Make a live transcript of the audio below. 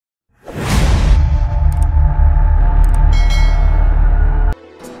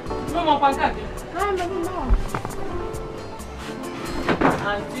And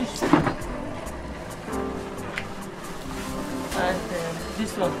this. And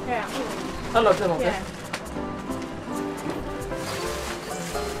this one. Yeah. All of them, okay? Yeah.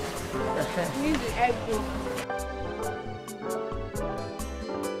 Use the egg yolk.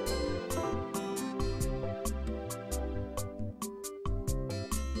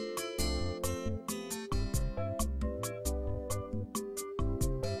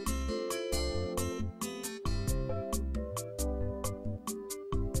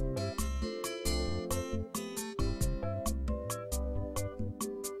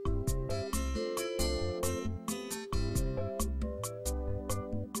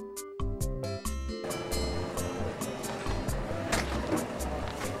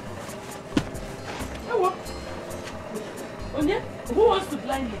 Who wants to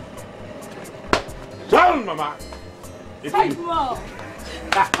blind me? Down, Mama! It's Hey, you. Mom!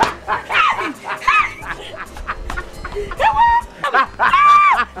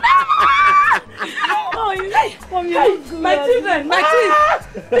 My children, my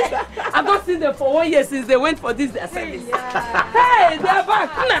kids! I've not seen them for 1 year since they went for this service. Hey, they are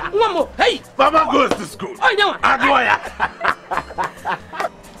back! One more! Hey! Mama goes to school. Oh, no!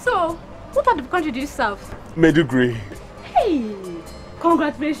 So, what are the country do you serve? Medugree. Hey!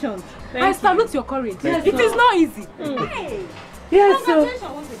 Congratulations! I salute your courage. Yes, it is not easy. Hey! Yes, sir.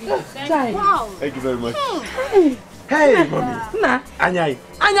 Wow! Thank you very much. Hey! Hey, Mommy. Nah. Anyai.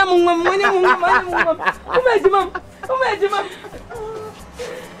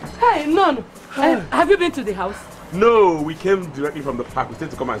 Hey, no. Have you been to the house? No, we came directly from the park. We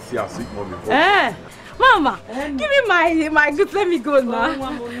said to come and see our sweet mommy. Mama, give me my goods. Let me go now.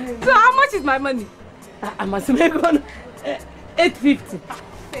 So how much is my money? I must make one 850.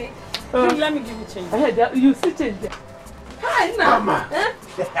 Let me give you change. You see change there. Hi, Mama.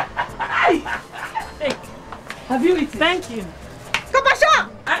 Hi. Hey, have you eaten? Thank you. Kapasha!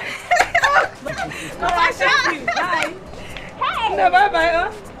 Kapasha! Bye. Hey! No,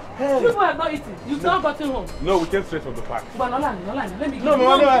 bye-bye. Hey. People have not eaten. You've not gotten home. No, we came straight from the park. But let me No,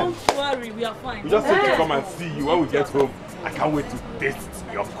 Mama, Don't worry, we are fine. we just said to come and see you when we get home. I can't wait to taste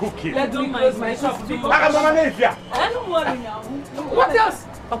your cooking. Let me close my shop. Mama, Nevia. Don't worry now. What else?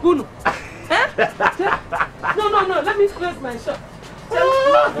 Papuno. No. Let me close my shop.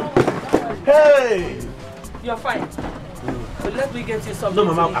 Hey! You're fine. But let me get you something.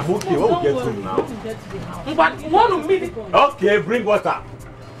 No, Mama, I'm okay. When we get home now. But 1 minute. Okay, bring water.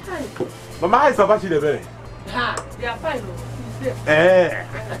 Hi. Mama, how is Sabachi the belly? They are fine. He's there. Eh.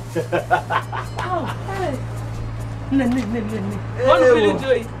 Oh, hey. No. What will you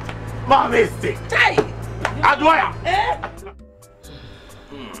do? Mommy, stick. Hey. Adwaya.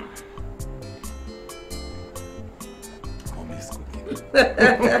 Mommy's cooking.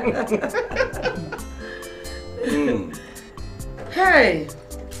 Hey.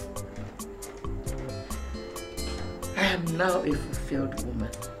 I am now a fulfilled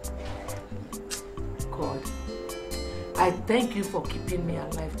woman. God, I thank you for keeping me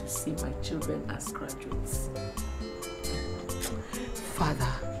alive to see my children as graduates.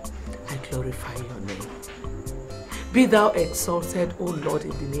 Father, I glorify your name. Be thou exalted, O Lord, in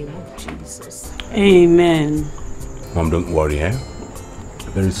the name of Jesus. Amen. Mom, don't worry, eh?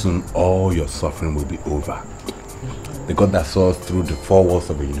 Very soon, all your suffering will be over. The God that saw us through the 4 walls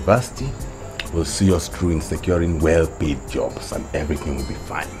of a university will see us through in securing well-paid jobs, and everything will be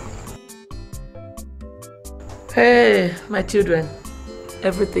fine. Hey, my children,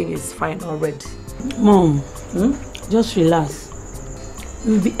 everything is fine already. Mom, just relax.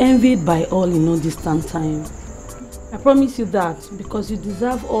 You'll be envied by all in no distant time. I promise you that because you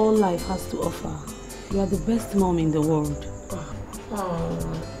deserve all life has to offer. You are the best mom in the world.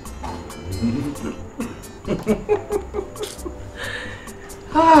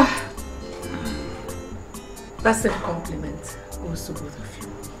 That's a compliment, also both of you.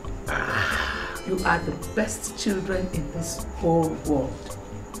 You are the best children in this whole world.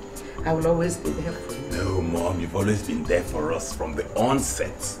 I will always be there for you. No, Mom, you've always been there for us from the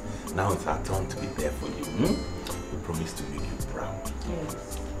onset. Now it's our turn to be there for you. We promise to make you proud.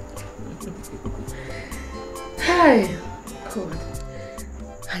 Yes. Hey, God.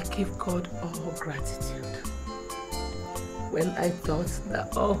 I give God all gratitude. When I thought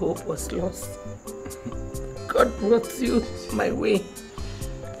that all hope was lost, God brought you my way.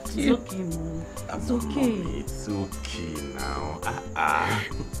 It's okay, Mom. It's okay. Mommy, it's okay now.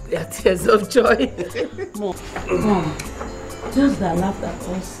 They are tears of joy. Mom, those that laughed at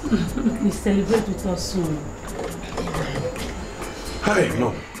us, we celebrate with us soon. Hey,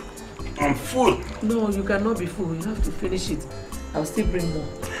 no. I'm full. No, you cannot be full. You have to finish it. I'll still bring more.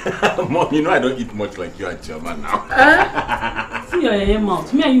 Mom, you know I don't eat much like you and Chioma now. See your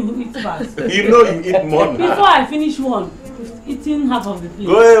mouth. Me and you eat fast. You know you eat more now. Before I finish one, eating half of the plate.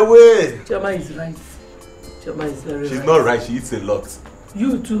 Go away. Chioma is right. Chioma is very right. She's not right, she eats a lot.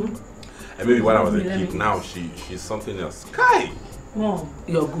 You too. And maybe when I was a kid, now she's something else. Kai! Mom,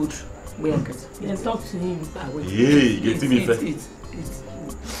 you're good. We are good. Let's talk to him. Yeah, you get me first. Eat.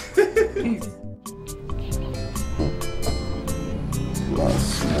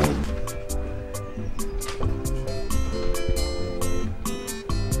 Last one.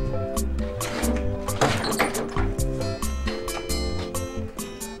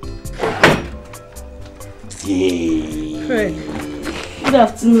 Yay. Fred, good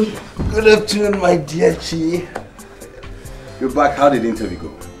afternoon. Good afternoon, my dear Chi. You're back. How did the interview go?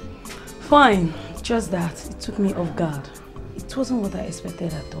 Fine. Just that it took me off guard. It wasn't what I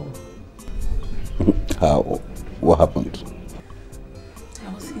expected at all. How? What happened?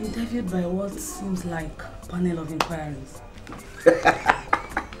 I was interviewed by what seems like a panel of inquiries.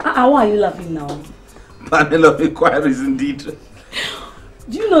 Why are you laughing now? Panel of inquiries, indeed.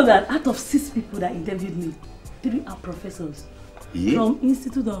 Do you know that out of 6 people that interviewed me, 3 are professors from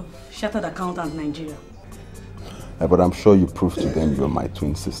Institute of Chartered Accountants, Nigeria? But I'm sure you proved to them you're my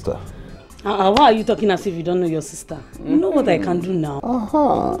twin sister. Why are you talking as if you don't know your sister? You know what I can do now.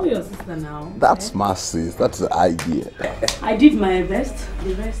 You know your sister now. That's masses. That's the idea. I did my best.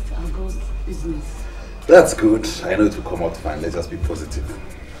 The rest are God's business. That's good. I know it will come out fine. Let's just be positive.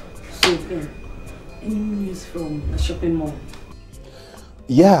 So, any news from the shopping mall?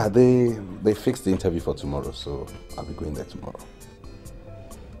 Yeah, they fixed the interview for tomorrow, so I'll be going there tomorrow.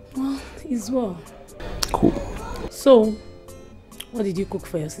 Well, it's well. Cool. So, what did you cook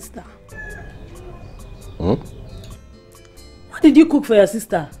for your sister? What did you cook for your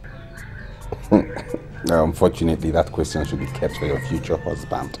sister? Unfortunately, that question should be kept for your future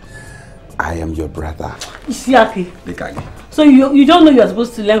husband. I am your brother. Isiaki. Lekagi. So you don't know you're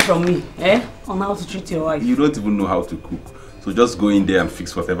supposed to learn from me, on how to treat your wife? You don't even know how to cook. So just go in there and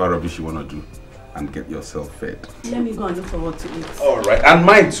fix whatever rubbish you want to do and get yourself fed. Let me go and look for what to eat. Alright, and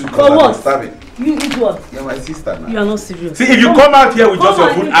mine too, For what? I'm starving. You eat what? You're my sister now. You are not serious. See, if you come out here with just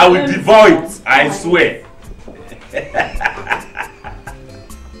your food, I will devour it. I swear.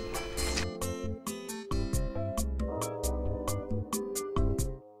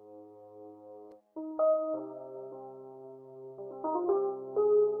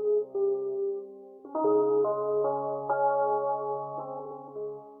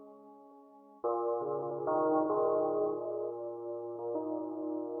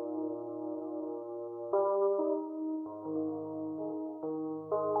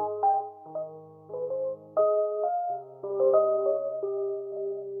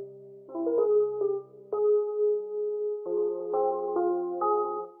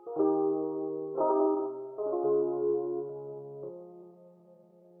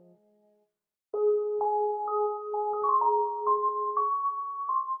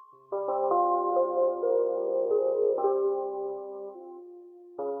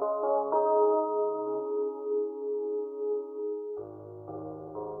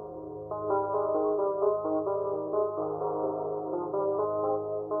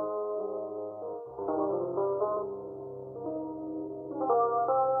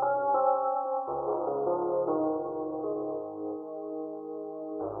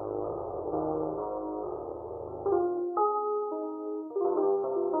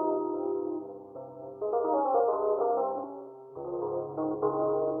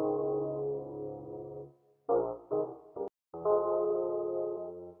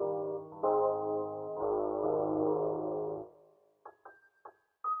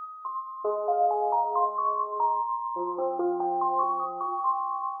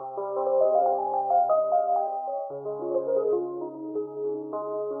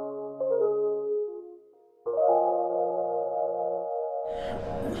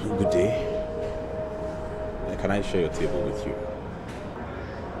 Good day. Can I share your table with you?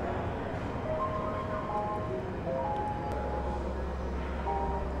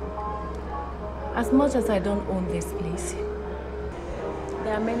 As much as I don't own this place,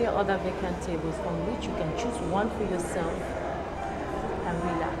 there are many other vacant tables from which you can choose one for yourself and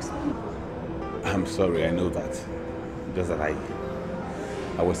relax. I'm sorry, I know that. Just that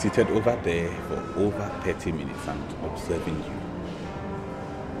I was seated over there for over 30 minutes and observing you.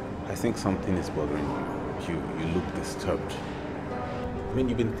 I think something is bothering you. You look disturbed. I mean,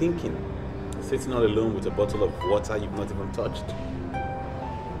 you've been thinking, sitting all alone with a bottle of water you've not even touched.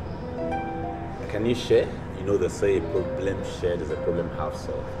 Can you share? You know they say a problem shared is a problem half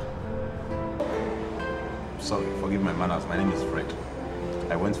solved. Sorry, forgive my manners. My name is Fred.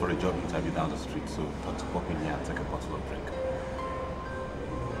 I went for a job interview down the street, so I thought to pop in here and take a bottle of drink.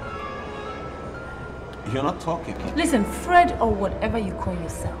 You're not talking. Listen, Fred or whatever you call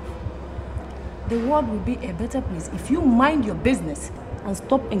yourself, the world will be a better place if you mind your business and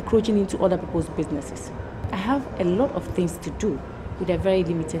stop encroaching into other people's businesses. I have a lot of things to do with a very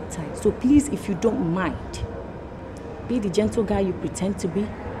limited time. So please, if you don't mind, be the gentle guy you pretend to be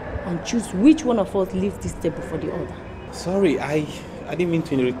and choose which one of us leaves this table for the other. Sorry, I didn't mean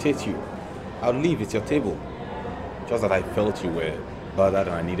to irritate you. I'll leave, it's your table. Just that I felt you were bothered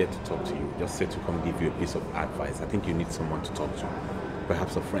and I needed to talk to you. Just said to come give you a piece of advice. I think you need someone to talk to.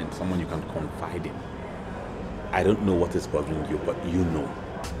 Perhaps a friend, someone you can confide in. I don't know what is bothering you, but you know.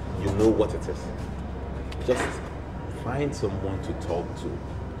 You know what it is. Just find someone to talk to.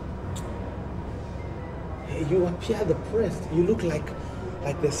 Hey, you appear depressed. You look like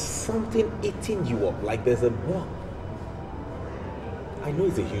there's something eating you up, like there's a bug. I know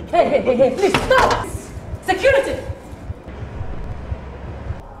it's a huge bug. Hey, please stop! Security!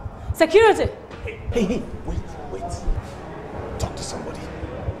 Security! Hey, wait. Talk to somebody.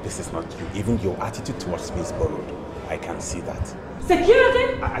 This is not you. Even your attitude towards me is borrowed. I can see that.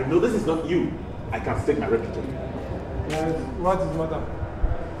 Security! I know this is not you. I can stake my reputation. Yes, what is matter?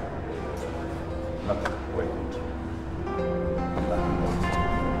 Nothing. Wait. Come back.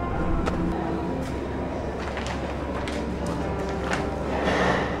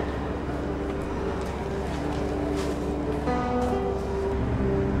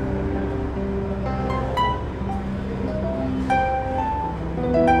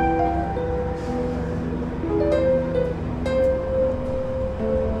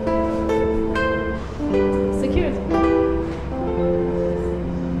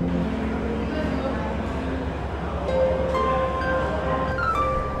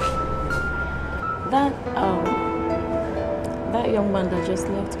 That young man that just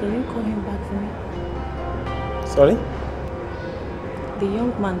left, can you call him back for me? Sorry? The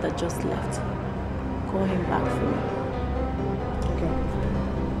young man that just left, call him back for me.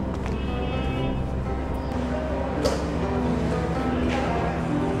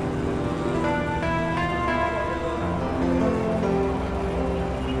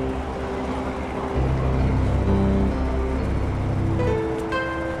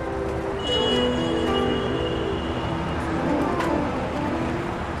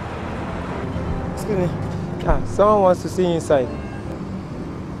 Someone wants to see you inside.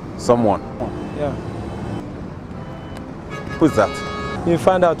 Someone? Yeah. Who's that? You'll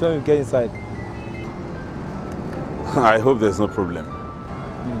find out when we get inside. I hope there's no problem.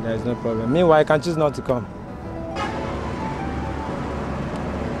 There's no problem. Meanwhile, I can choose not to come.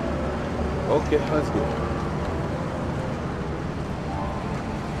 Okay, let's go.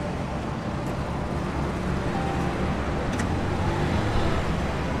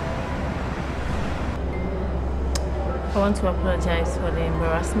 I want to apologize for the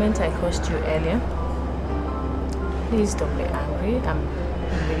embarrassment I caused you earlier. Please don't be angry. I'm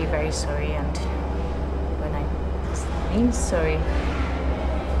really very sorry, and when I mean sorry,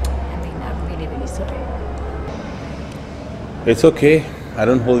 I mean I'm really, really sorry. It's okay. I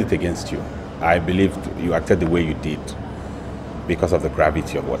don't hold it against you. I believe you acted the way you did because of the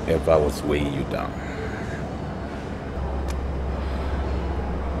gravity of whatever was weighing you down.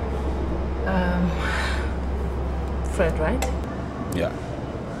 Fred, right? Yeah.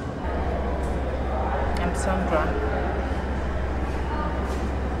 I'm Sandra.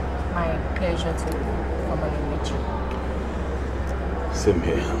 My pleasure to formally meet you. Same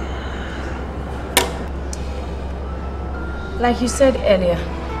here. Like you said earlier,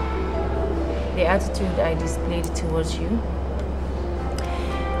 the attitude I displayed towards you,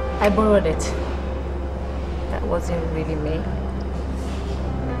 I borrowed it. That wasn't really me.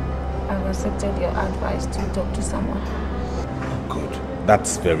 I've accepted your advice to talk to someone. Good.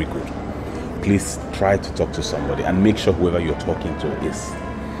 That's very good. Please try to talk to somebody and make sure whoever you're talking to is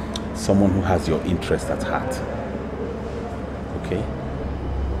someone who has your interest at heart. Okay?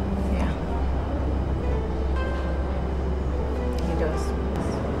 Yeah. He does.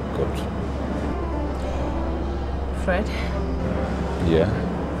 Good. Fred? Yeah?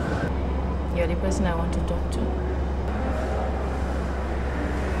 You're the person I want to talk to.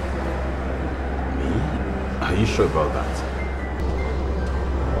 Are you sure about that?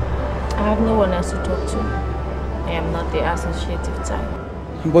 I have no one else to talk to. I am not the associative type.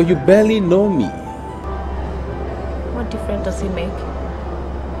 But you barely know me. What difference does it make?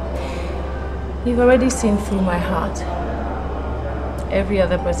 You've already seen through my heart. Every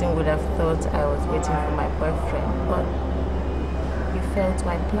other person would have thought I was waiting for my boyfriend, but you felt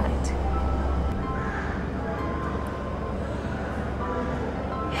my plight.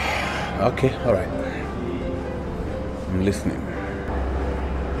 Okay, all right. I'm listening.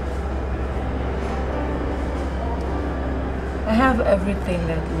 I have everything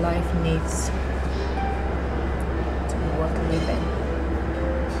that life needs to be worth living.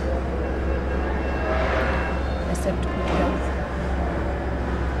 Except good health.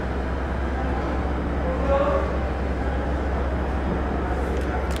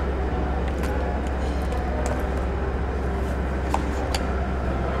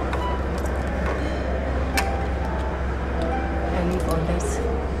 I live on this.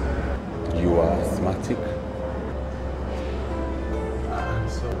 You are asthmatic?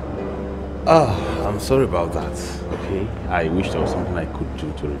 I'm sorry about that, okay? I wish there was something I could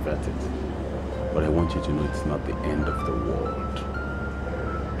do to revert it. But I want you to know it's not the end of the world.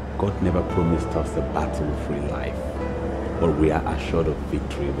 God never promised us a battle-free life, but we are assured of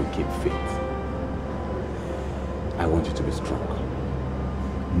victory if we keep faith. I want you to be strong.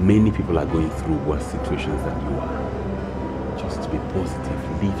 Many people are going through worse situations than you are. Just be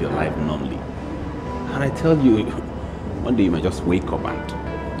positive, live your life normally. And I tell you, one day you might just wake up and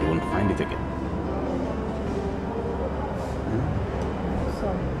you won't find it again.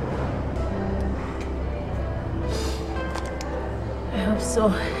 I hope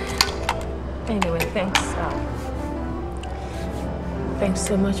so. Anyway, thanks. Thanks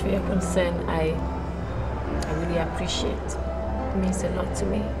so much for your concern. I really appreciate it. It means a lot to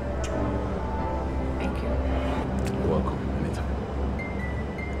me. Thank you. You're welcome. Anytime.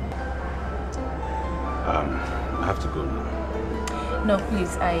 I have to go now. No,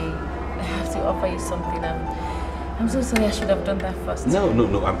 please. I have to offer you something. I'm so sorry. I should have done that first. No.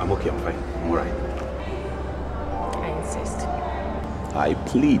 I'm okay. I'm fine. I'm all right. I insist. I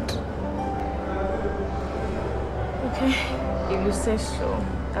plead. Okay, if you say so.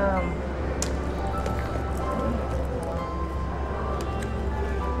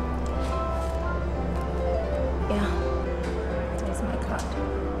 Yeah, there's my card.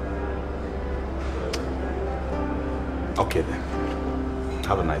 Okay then.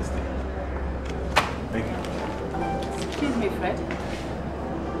 Have a nice day. Thank you. Excuse me, Fred.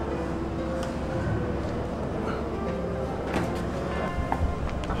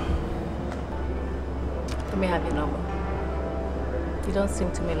 Let me have your number. You don't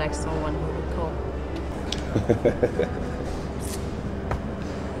seem to me like someone who would call.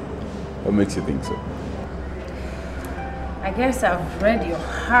 What makes you think so? I guess I've read your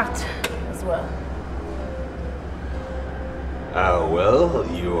heart as well. Well,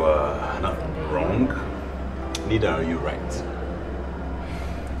 you are not wrong. Neither are you right.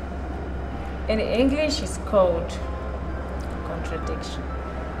 In English, it's called contradiction.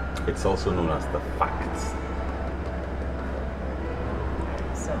 It's also known as the facts.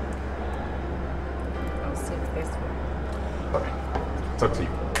 So, I'll save this one. Alright, talk to you.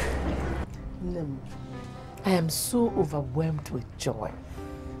 Nem, I am so overwhelmed with joy.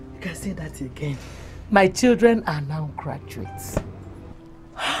 You can say that again. My children are now graduates.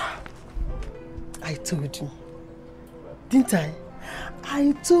 I told you, didn't I?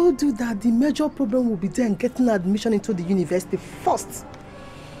 I told you that the major problem will be there in getting admission into the university first.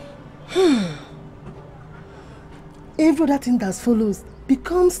 Every other thing that follows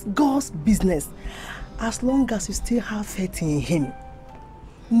becomes God's business as long as you still have faith in Him.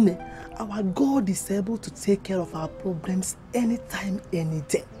 Our God is able to take care of our problems anytime, any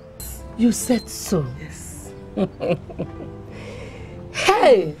day. You said so. Yes.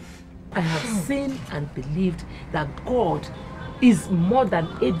 Hey! I have seen and believed that God is more than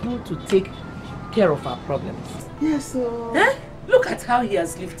able to take care of our problems. Yes, sir. Eh? Look at how He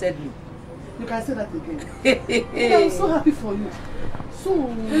has lifted me. You can say that again. I'm so happy for you. So,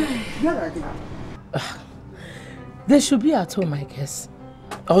 where are they? They should be at home, I guess.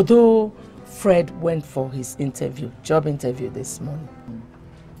 Although Fred went for his job interview this morning.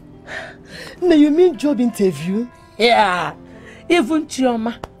 No, you mean job interview? Yeah. Even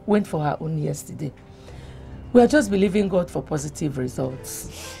Chioma went for her own yesterday. We are just believing God for positive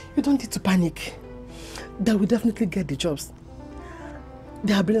results. You don't need to panic. They will definitely get the jobs.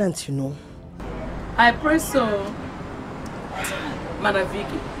 They are brilliant, you know. I pray so.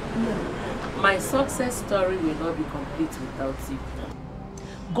 Manaviki, my success story will not be complete without you.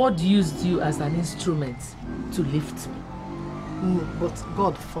 God used you as an instrument to lift me. No, but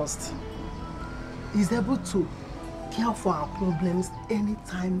God first. He's able to care for our problems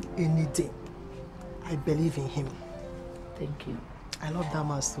anytime, any day. I believe in Him. Thank you. I love that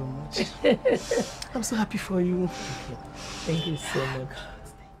man so much. I'm so happy for you. Thank you so much.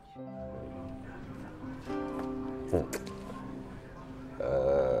 You're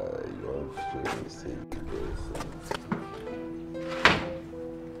feeling sick.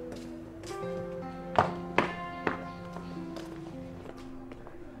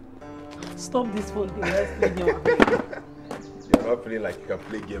 Stop this phone thing. Let's play game. You're not feeling like you can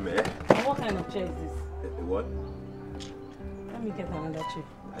play game, eh? What kind of chair is this? What? Let me get another chair.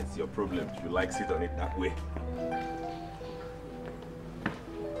 That's your problem. You like sit on it that way.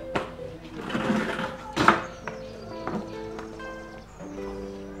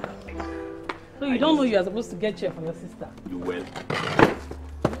 So you don't know you are supposed to get chair for your sister? You will.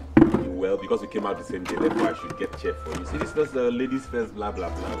 You will, because we came out the same day, therefore I should get chair for you. See, this is the ladies first, blah, blah,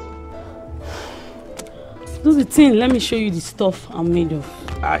 blah. Do the thing. Let me show you the stuff I'm made of.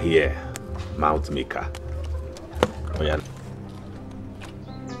 Ah, here. Mount maker. Oh, yeah.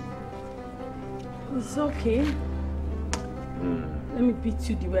 It's okay. Let me beat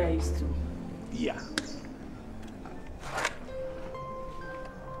you the way I used to. Yeah.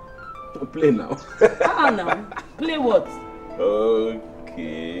 Play now. Now. Play what?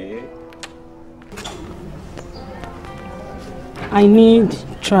 Okay. I need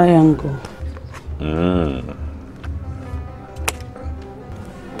triangle.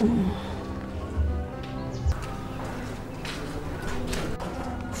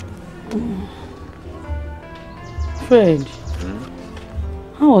 Fred,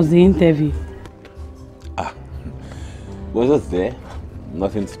 how was the interview? Was just there.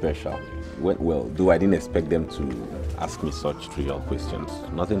 Nothing special. Went well, though I didn't expect them to ask me such trivial questions.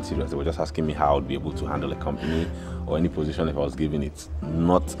 Nothing serious. They were just asking me how I'd be able to handle a company or any position if I was given it.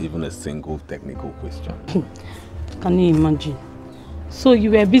 Not even a single technical question. Can you imagine? So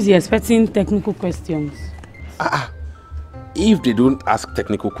you were busy expecting technical questions? If they don't ask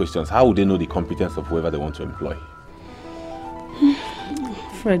technical questions, how would they know the competence of whoever they want to employ?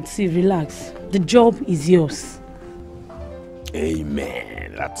 Fred, see, relax. The job is yours.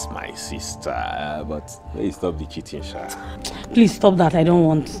 Amen. That's my sister. But please stop the cheating, Sha. Please stop that. I don't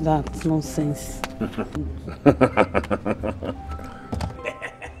want that nonsense.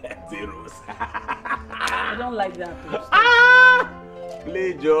 Zeros. I don't like that.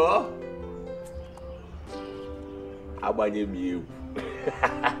 Play, Joe. How about you?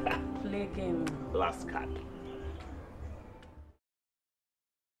 Play game. Last card.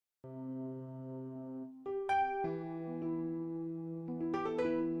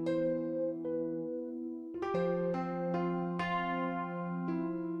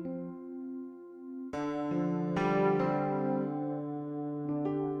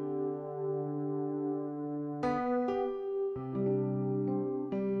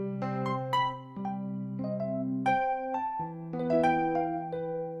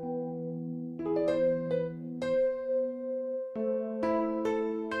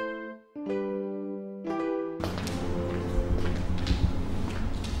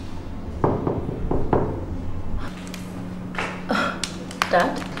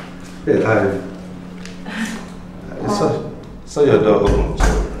 Dad? Yeah, I saw your door open, so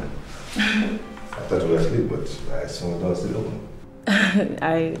I thought you were asleep, but I saw the door still open.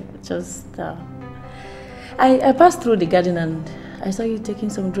 I just... I passed through the garden and I saw you taking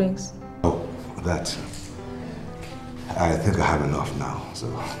some drinks. Oh, that. I think I have enough now, so...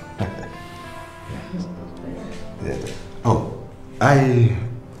 yeah. Oh, I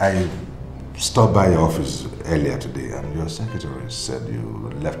stopped by your office earlier today and your secretary said you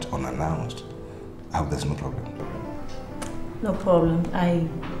left unannounced. I hope there's no problem. No problem. I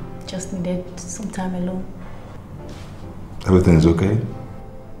just needed some time alone. Everything's okay?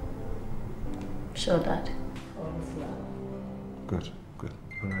 Sure, Dad. Good, good.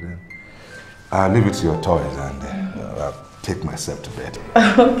 All right then. I'll leave it to your toys and I'll take myself to bed.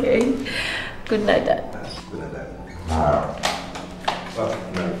 Okay. Good night, Dad. Good night, Dad. Now,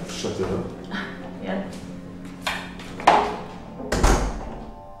 shut the door. Yeah.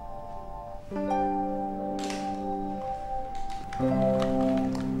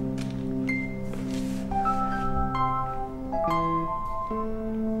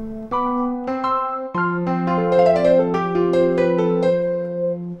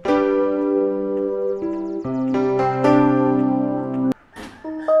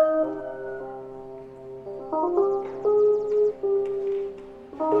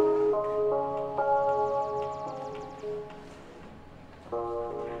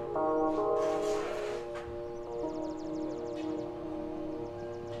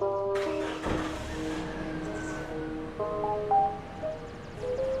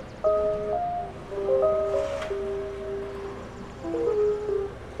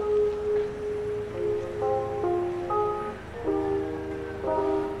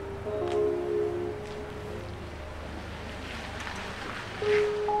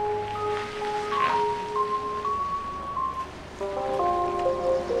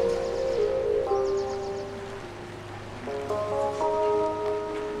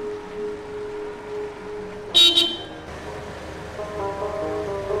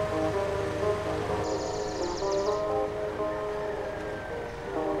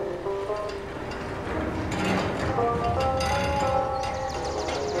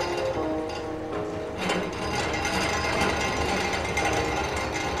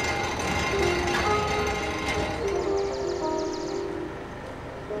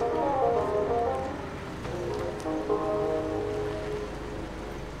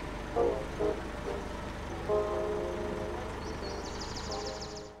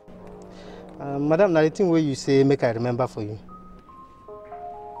 Madam, now the thing where you say make I remember for you.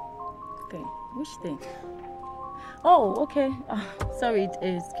 Thing? Which thing? Oh, okay. Sorry, it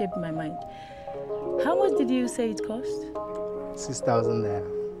escaped my mind. How much did you say it cost? 6,000 there.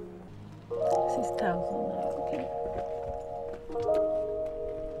 6,000, okay.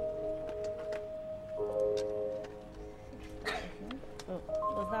 So,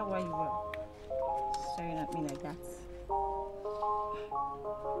 was that why you were staring at me like that?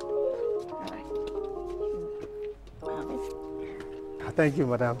 Thank you,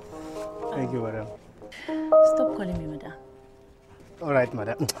 madam. Thank you, madam. Stop calling me madam. All right,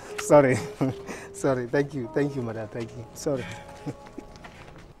 madam. Sorry. Sorry. Thank you, madam. Thank you. Sorry.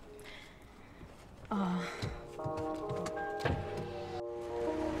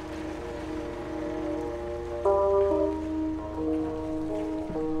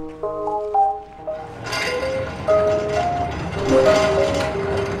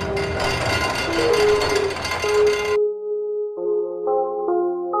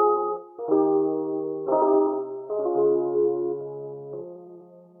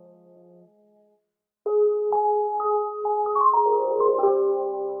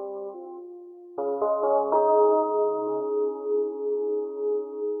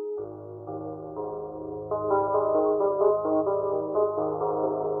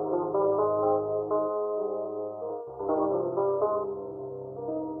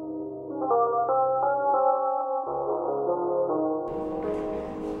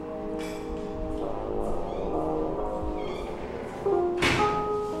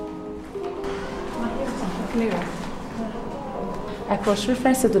 I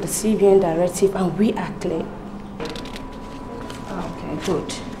cross-referenced it to the CBN directive and we are clear. Okay,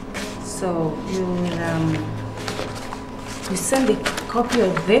 good. So you send a copy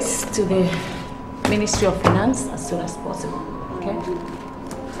of this to the Ministry of Finance as soon as possible. Okay?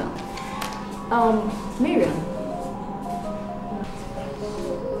 So, Miriam,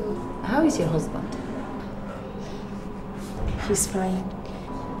 how is your husband? He's fine.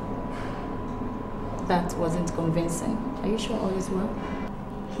 That wasn't convincing. Are you sure all is well?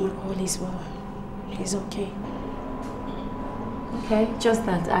 All is well. He's okay. Okay, just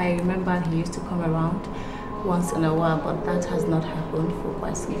that I remember he used to come around once in a while, but that has not happened for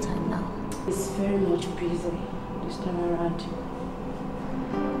quite some time now. He's very much busy this time around.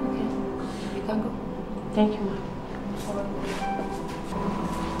 Okay, you can go. Thank you, ma'am.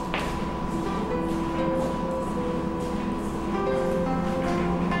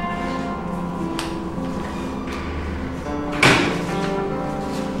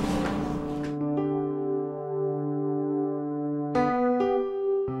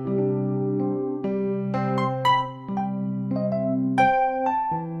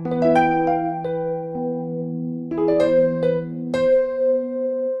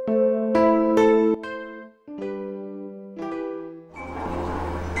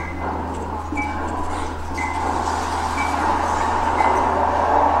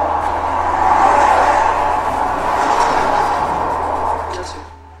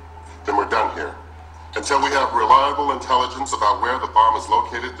 About where the bomb is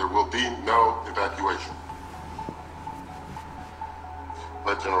located, there will be no evacuation.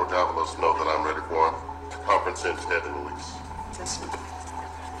 Let General Davalos know that I'm ready for him. Conference ends head and release. Yes, sir.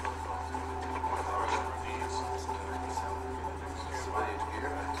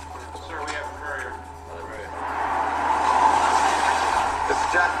 Sir, we have a courier. This is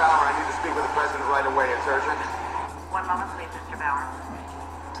Jack Bauer. I need to speak with the president right away. It's urgent. 1 moment, please, Mr. Bauer.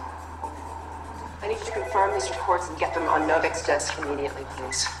 I need you to confirm these reports and get them on Novik's desk immediately,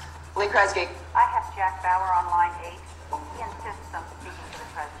 please. Lee Kresge. I have Jack Bauer on line 8. He insists on speaking to the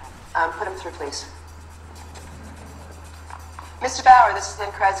president. Put him through, please. Mr. Bauer, this is Lynn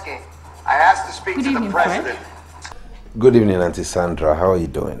Kresge. I asked to speak to the president. Good evening, Auntie Sandra. How are you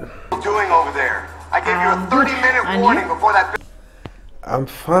doing? What are you doing over there? I gave you a 30-minute warning before that... I'm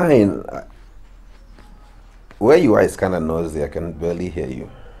fine. Where you are is kind of noisy. I can barely hear you.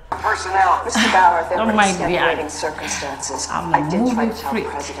 Personnel. Mr. Bauer, there were extenuating circumstances. I did try to tell the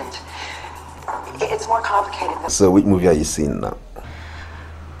president. It's more complicated than... So which movie are you seeing now?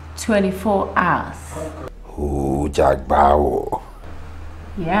 24 hours. Oh, Jack Bauer.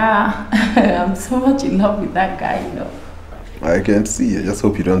 Yeah, I'm so much in love with that guy, you know. I can see. I just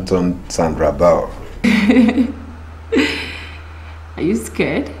hope you don't turn Sandra Bauer. Are you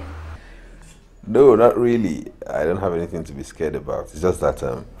scared? No, not really. I don't have anything to be scared about. It's just that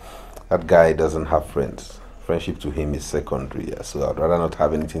that guy doesn't have friends. Friendship to him is secondary, so I'd rather not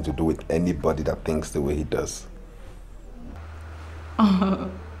have anything to do with anybody that thinks the way he does.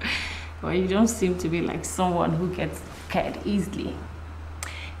 Well, you don't seem to be like someone who gets scared easily.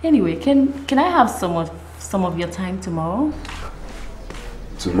 Anyway, can I have some of your time tomorrow?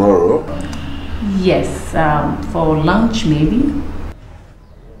 Tomorrow? Yes, for lunch maybe.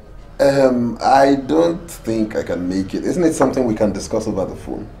 I don't think I can make it. Isn't it something we can discuss over the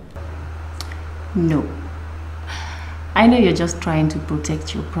phone? No. I know you're just trying to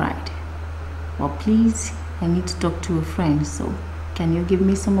protect your pride. Well, please, I need to talk to a friend, so can you give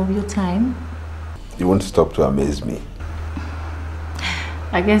me some of your time? You won't stop to amaze me.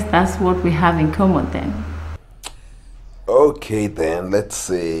 I guess that's what we have in common then. Okay then, let's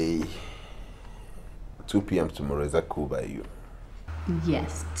say 2 p.m. tomorrow. Is that cool by you?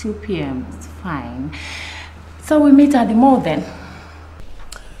 Yes, 2 p.m. is fine. So we meet at the mall then?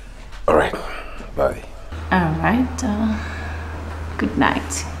 Alright, bye. Alright, good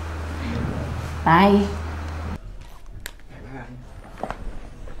night. Bye.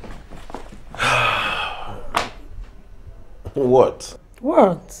 What?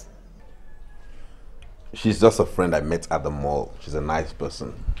 What? She's just a friend I met at the mall. She's a nice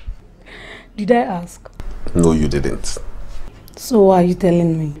person. Did I ask? No, you didn't. So why are you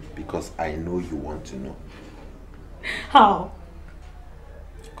telling me? Because I know you want to know. How?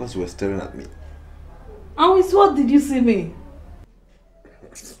 Because you were staring at me. And with what did you see me?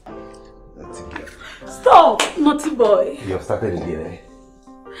 That's it. Stop, naughty boy. You have started again, eh?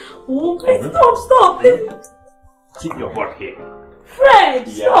 Oh, please stop, please. Keep your butt here. Fred,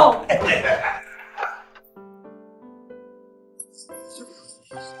 stop.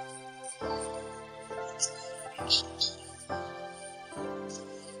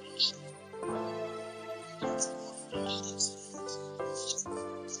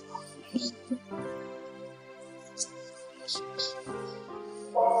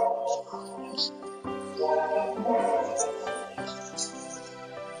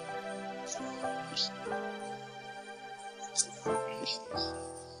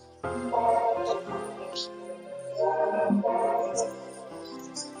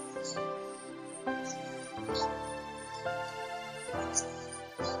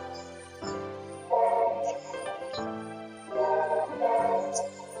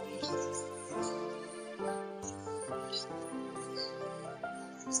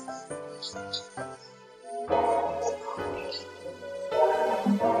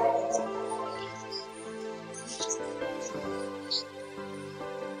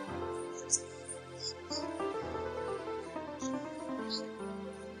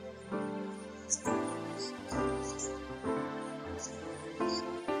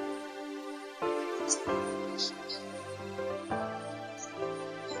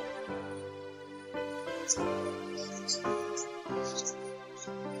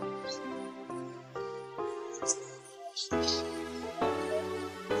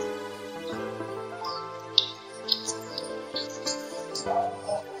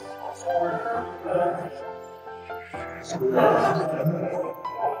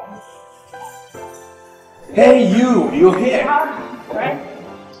 Hey, you're here. Right?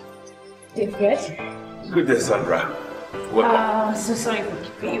 Dear Fred? Good day, Sandra. Welcome. So sorry for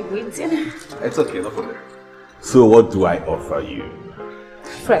keeping you waiting. It's okay, no problem. So what do I offer you?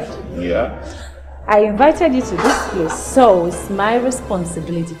 Fred. Yeah? I invited you to this place, so it's my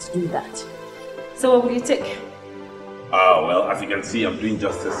responsibility to do that. So what will you take? Well, as you can see, I'm doing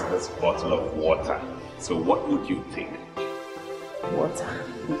justice to this bottle of water. So what would you take? Water.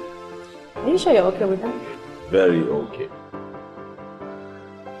 Are you sure you're okay with that? Very okay.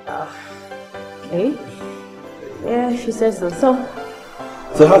 Okay. Yeah, she says so.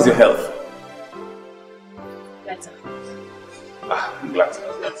 So how's your health? Better. I'm glad to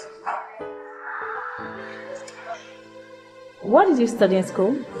know that. What did you study in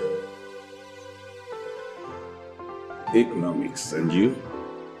school? Economics. And you?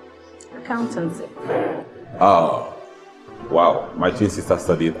 Accountancy. Oh, wow. My twin sister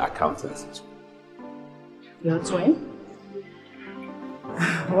studied accountancy. Your twin?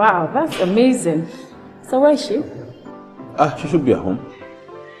 Wow, that's amazing. So where is she? She should be at home.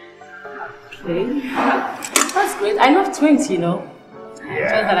 Okay. That's great. I love twins, you know. Yeah.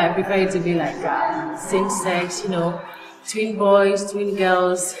 Just that I prefer it to be like same sex, you know, twin boys, twin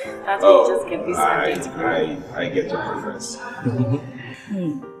girls. That's what just get this I get your preference.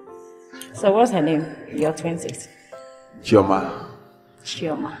 So what's her name? Your twin sister? Chioma.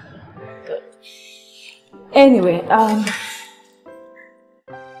 Chioma. Good. Anyway,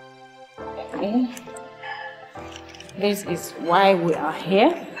 okay. This is why we are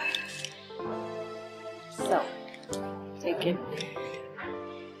here. So, take it.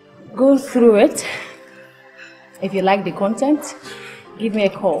 Go through it. If you like the content, give me a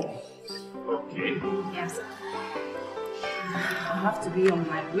call. Okay. Yes. have to be on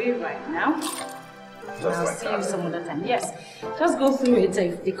my way right now. I'll see you some other time. Yes, just go through it.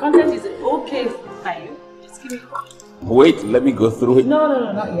 If the content is okay by you, just give me a call. Wait, let me go through it.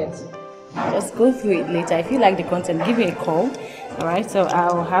 No, not yet. Just go through it later. If you like the content, give me a call. Alright, so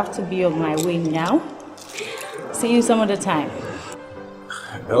I'll have to be on my way now. See you some other time.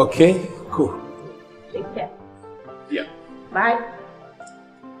 Okay, cool. Take care. Yeah. Bye.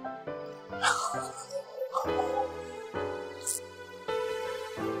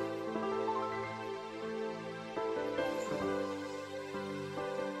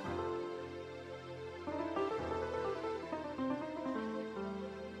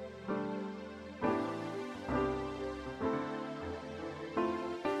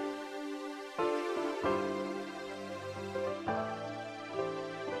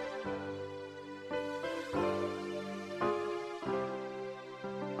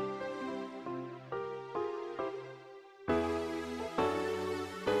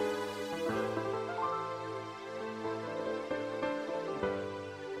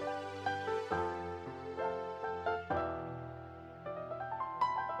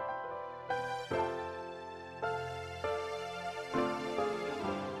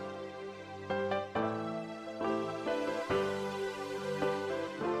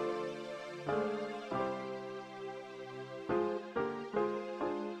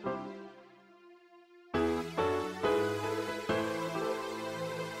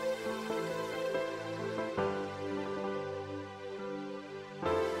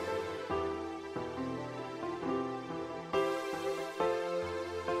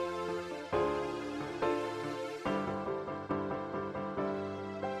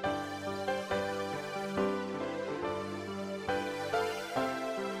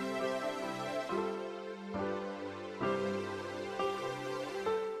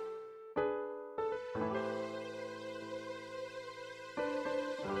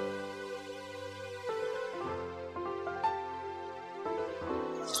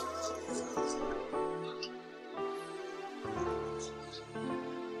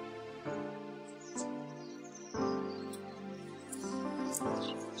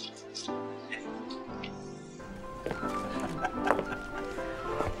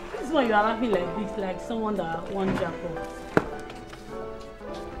 Why you are laughing like this, like someone that won jackpot?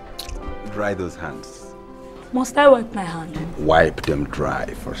 Dry those hands. Must I wipe my hand? Wipe them dry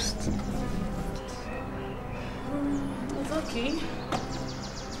first. It's okay.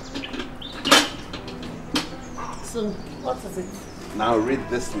 So, what is it? Now read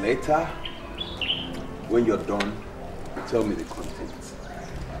this later. When you're done, tell me the contents.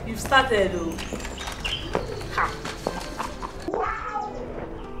 You've started though. Ha.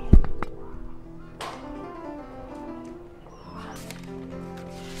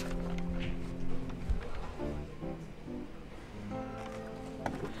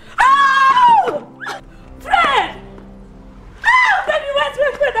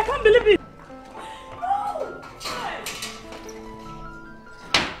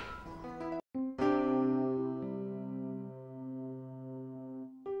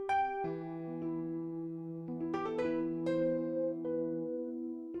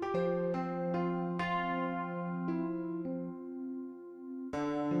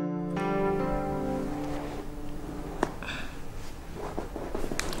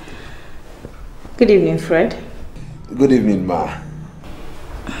 Good evening, Fred. Good evening, Ma.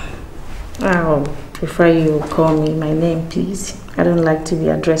 I'll prefer you call me my name, please. I don't like to be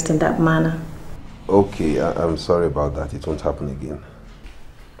addressed in that manner. Okay, I'm sorry about that. It won't happen again.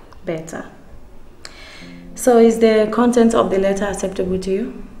 Better. So is the content of the letter acceptable to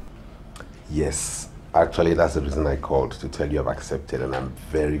you? Yes. Actually, that's the reason I called, to tell you I've accepted, and I'm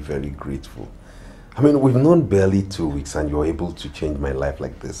very, very grateful. I mean, we've known barely 2 weeks and you're able to change my life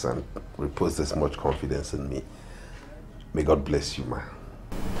like this and repose this much confidence in me. May God bless you, Ma.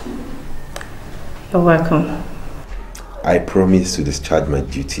 You're welcome. I promise to discharge my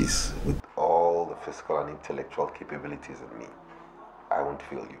duties with all the physical and intellectual capabilities in me. I won't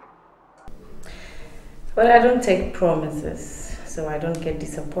fail you. Well, I don't take promises, so I don't get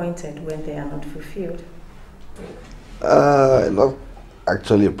disappointed when they are not fulfilled. Not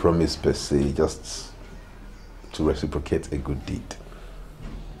actually a promise per se, just to reciprocate a good deed.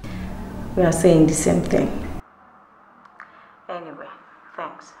 We are saying the same thing. Anyway,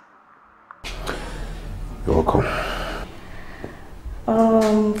 thanks. You're welcome.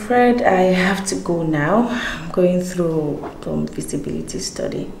 Fred, I have to go now. I'm going through some feasibility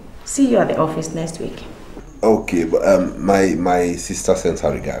study. See you at the office next week. Okay, but my sister sends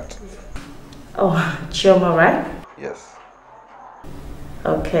her regard. Oh, Chioma, right? Yes.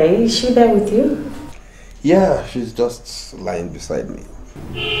 Okay, is she there with you? Yeah, she's just lying beside me.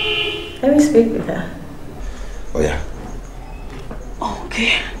 Let me speak with her. Oh yeah.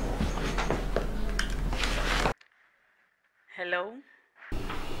 Okay. Hello?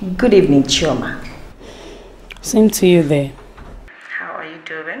 Good evening, Chioma. Same to you there. How are you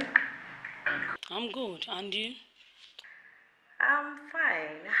doing? I'm good, and you? I'm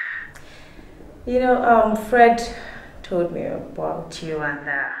fine. You know, Fred told me about you, and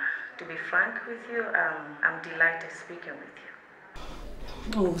to be frank with you, I'm delighted speaking with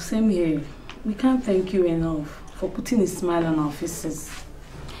you. Oh, same here. We can't thank you enough for putting a smile on our faces.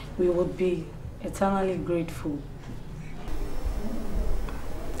 We would be eternally grateful.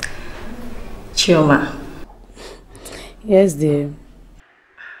 Chioma. Yes, dear.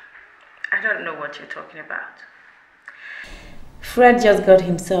 I don't know what you're talking about. Fred just got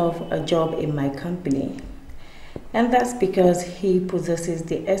himself a job in my company. And that's because he possesses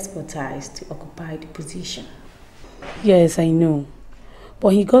the expertise to occupy the position. Yes, I know. But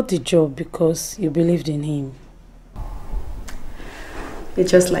he got the job because you believed in him. You're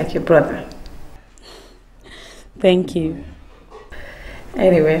just like your brother. Thank you.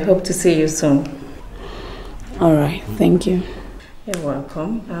 Anyway, hope to see you soon. All right, thank you. You're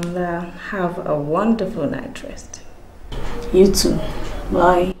welcome, and have a wonderful night rest. You too.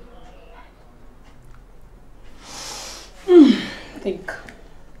 Bye. Think.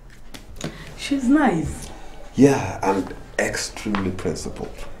 She's nice. Yeah, and extremely principled.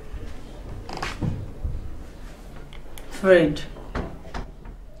 Fred.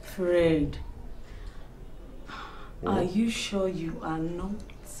 Are you sure you are not?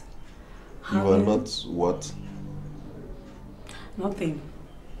 You are not what? Nothing.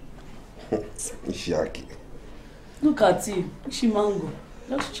 Ishaki. Look at you. Shimango.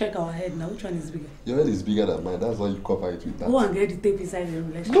 Just check our head now. Which one is bigger? Your head is bigger than mine. That's why you cover it with that. Go and get the tape inside the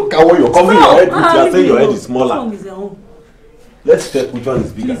room. Let's Look check. at what you're covering your head with. You are saying your head is smaller. Which one is your own? Let's check which one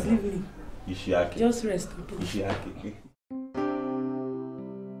is bigger. Please leave me. Ishiaki. Just rest. Ishiaki.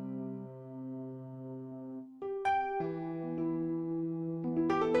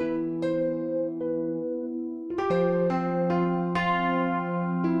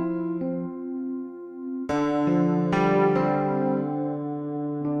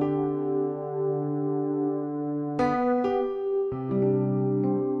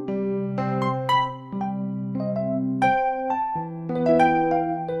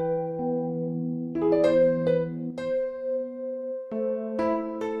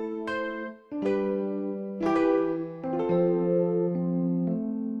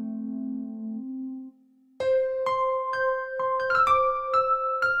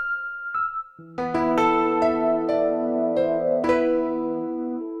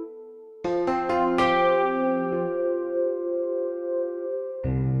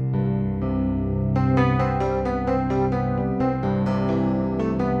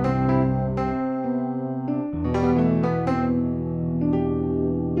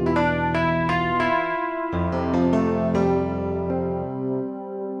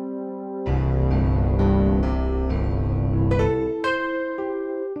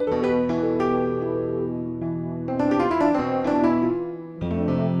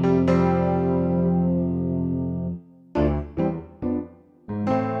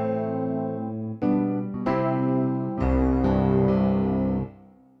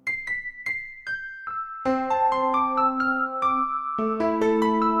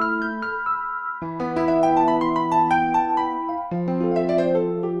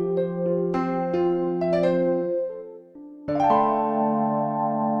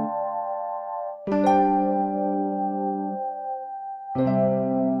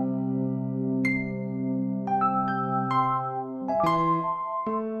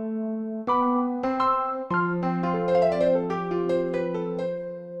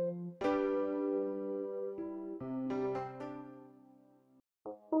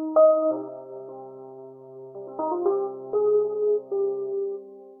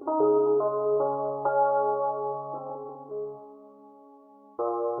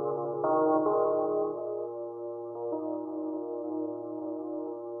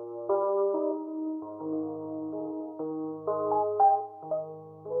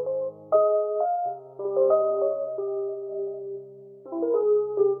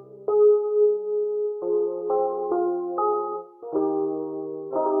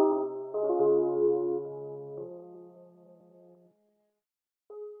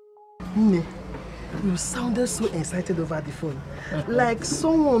 You sounded so excited over the phone. Like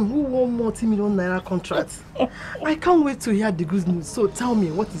someone who won multi-million naira contract. I can't wait to hear the good news. So tell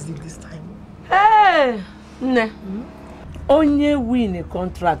me, what is it this time? Hey! Onye win a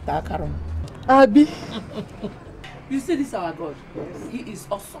contract, Akaram. Abi. You see this our God? Yes. He is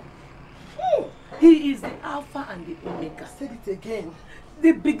awesome. He is the Alpha and the Omega. Say it again.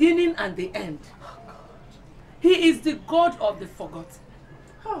 The beginning and the end. He is the God of the forgotten.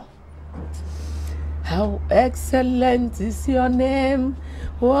 How excellent is your name,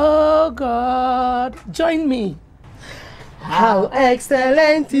 oh God. Join me. How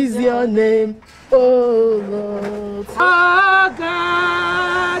excellent is your name, oh Lord. Oh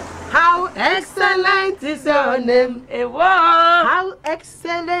God. How excellent is your name. How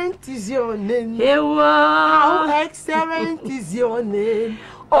excellent is your name. How excellent is your name.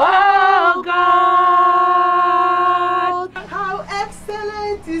 Oh God. How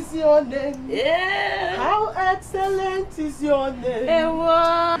excellent is your name. Yeah. How excellent is your name.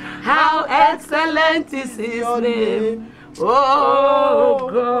 How excellent is his name. Oh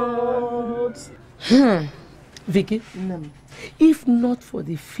God. Vicky. If not for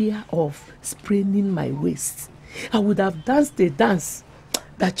the fear of spraining my waist, I would have danced the dance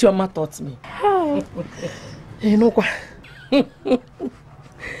that Chioma taught me. You know what?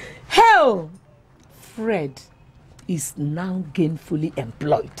 Hell! Fred is now gainfully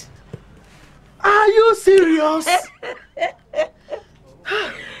employed. Are you serious?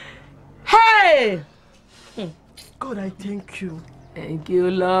 Hey! God, I thank you. Thank you,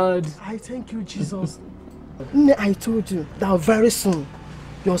 Lord. I thank you, Jesus. I told you that very soon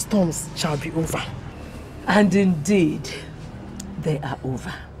your storms shall be over. And indeed, they are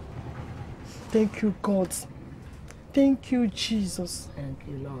over. Thank you, God. Thank you, Jesus. Thank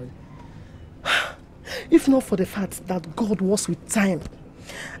you, Lord. If not for the fact that God was with time,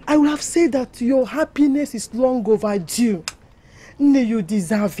 I would have said that your happiness is long overdue. You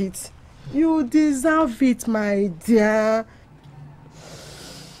deserve it. You deserve it, my dear.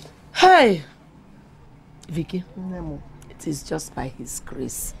 Hey! Vicky, Nemo. It is just by His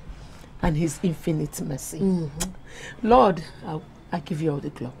grace and His infinite mercy. Lord, I give you all the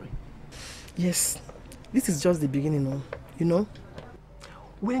glory. Yes, this is just the beginning, you know.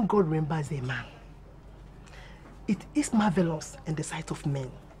 When God remembers a man, it is marvelous in the sight of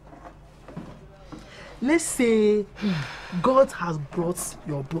men. Let's say God has brought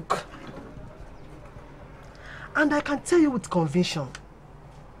your book. And I can tell you with conviction,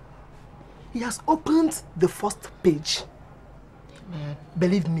 He has opened the first page.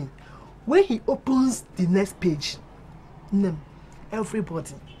 Believe me, when He opens the next page,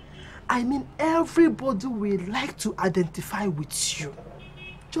 everybody, I mean everybody will like to identify with you.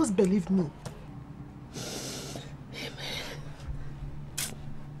 Just believe me.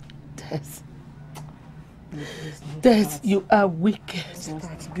 Death, you are wicked. It's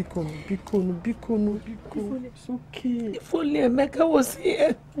okay. If only Emeka was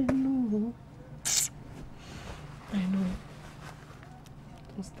here. I know.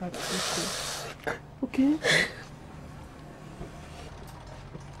 Don't start okay?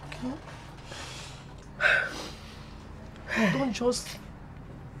 Don't just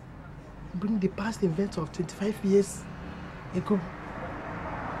bring the past events of 25 years ago.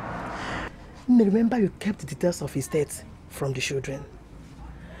 Remember, you kept the details of his death from the children.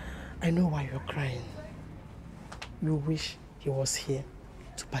 I know why you're crying. You wish he was here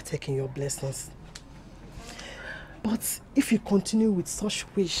to partake in your blessings. But if you continue with such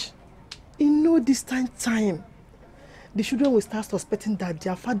wish, in no distant time, the children will start suspecting that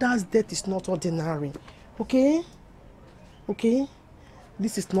their father's death is not ordinary. Okay? Okay?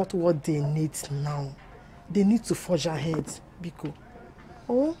 This is not what they need now. They need to forge ahead, Biko.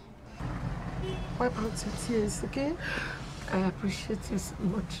 Oh? Wipe out your tears, okay? I appreciate you so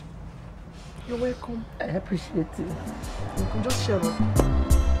much. You're welcome. I appreciate it. You can just share up.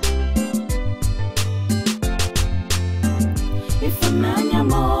 If I'm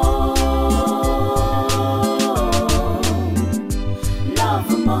more,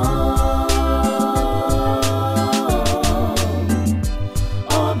 love more,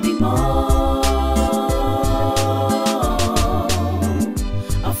 or be more,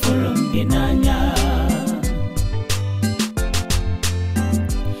 a forum binanya.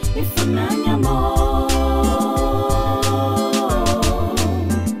 If I'm more,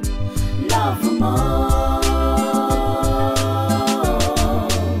 love more.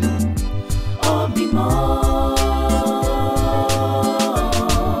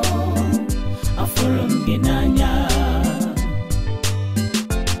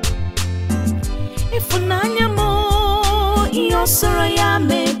 Soraya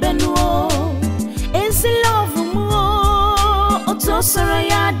me benwo is love mo oto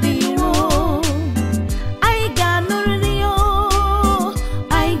soraya dinwo I got no really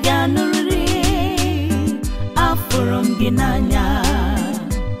aforom ginanya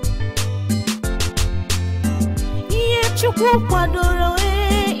Chukwu kwadoro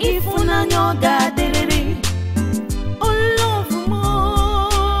ifunanya gaderere. Oh love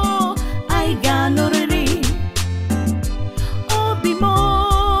mo, I ganorere. Obi mo,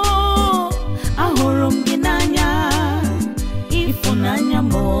 ahorom ginanya, ifunanya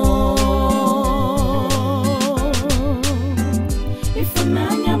mo.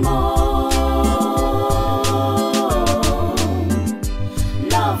 Ifunanya mo.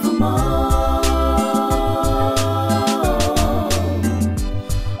 Love mo.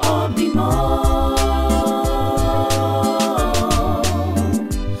 Obi mo.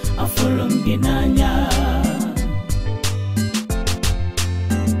 Aforum ginanya.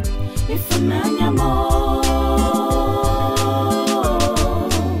 Ifunanya mo.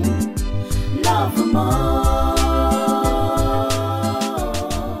 Love mo.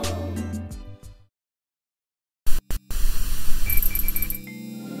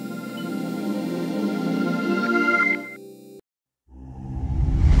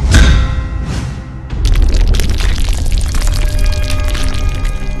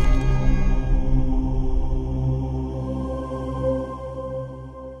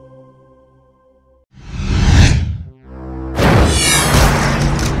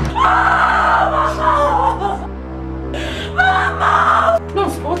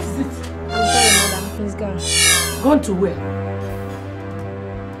 Nurse, what is it? I'm sorry, madam. He's gone. Gone to where?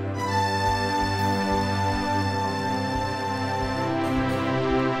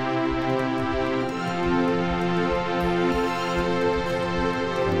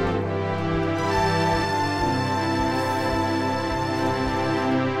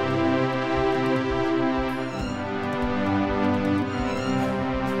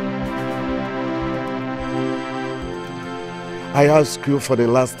 I ask you for the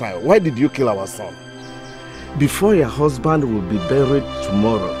last time, why did you kill our son? Before your husband will be buried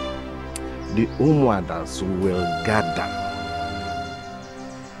tomorrow, the Umuadas will gather.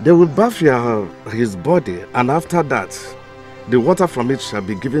 They will bath his body, and after that, the water from it shall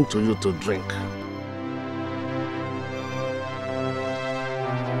be given to you to drink.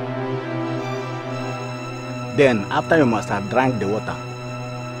 Then, after you must have drank the water,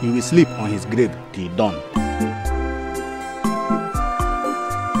 you will sleep on his grave till dawn.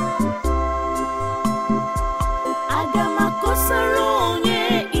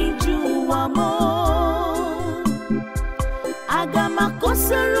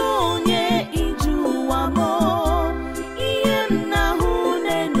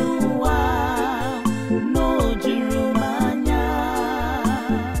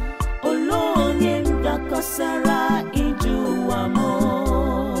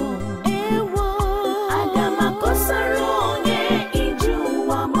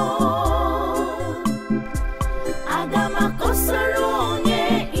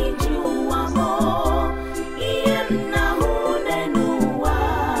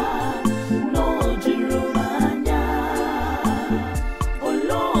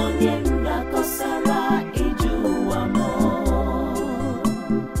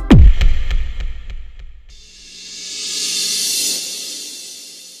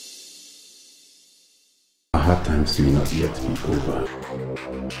 Hard times may not yet be over.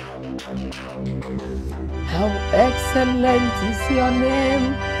 How excellent is your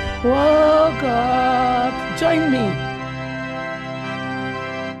name, oh God. Join me.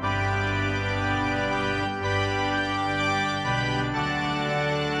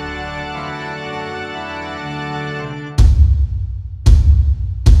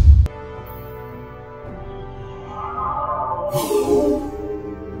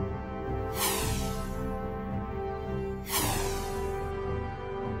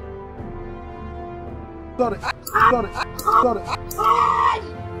 Sorry.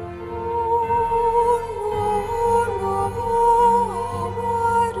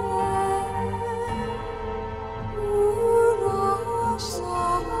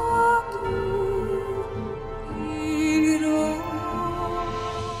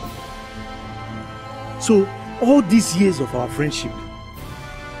 So, all these years of our friendship,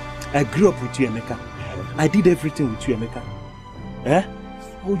 I grew up with you, Emeka. I did everything with you, Emeka. Eh?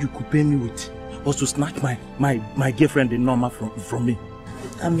 All you could pay me with was to snatch my girlfriend, Norma, from me.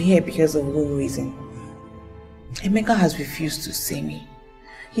 I'm here because of one reason. Emeka has refused to see me.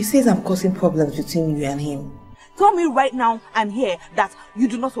 He says I'm causing problems between you and him. Tell me right now and here that you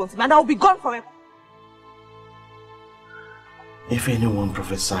do not want him and I will be gone forever. If anyone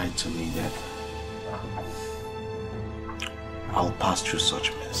prophesied to me that I'll pass through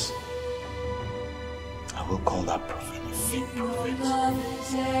such mess, I will call that prophet a fake prophet. Love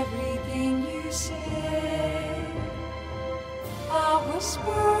is everything you say. A whisper,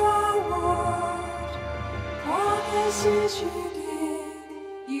 a word, All this is you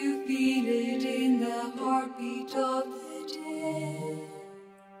did. You feel it in the heartbeat of the day.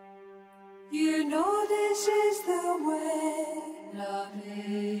 You know this is the way love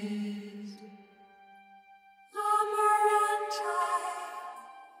is.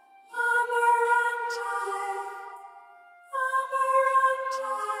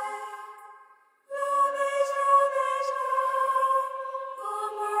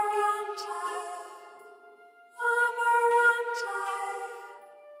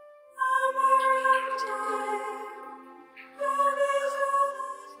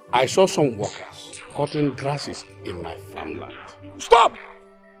 I saw some workers cutting grasses in my farmland. Stop!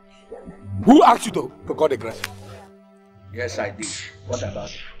 Who asked you to cut the grass? Yes, I did. What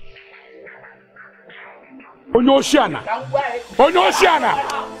about it? Onyoshana!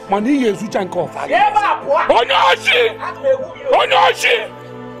 Onyoshana! Mani Yezuchan called. Onyoshi! Onyoshi!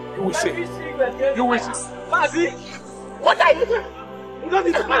 You will see. You will see. Mazi! What are you doing? You don't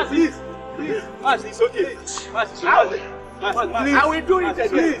need to pass. Please. Please. Mazi, it's okay. Mazi, please. I will do it again.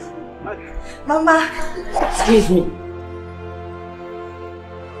 Please. Mama. Excuse me.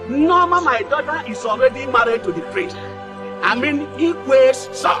 Norma, my daughter, is already married to the prince. I mean, equals,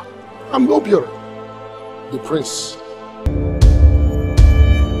 sir. I'm Obiora, the prince.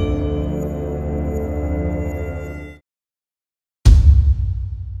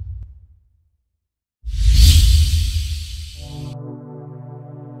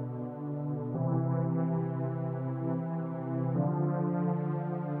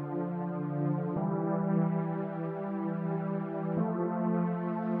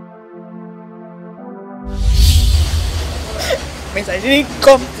 Means I didn't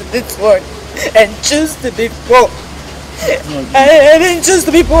come to this world and choose to be poor. I didn't choose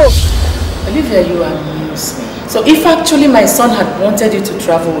to be poor. Olivia, you amuse me. So if actually my son had wanted you to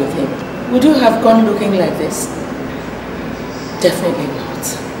travel with him, would you have gone looking like this? Definitely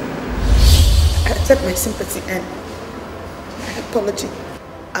not. I accept my sympathy and my apology.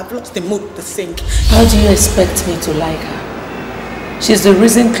 I've lost the mood to sing. How do you expect me to like her? She's the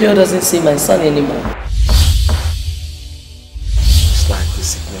reason Cleo doesn't see my son anymore. The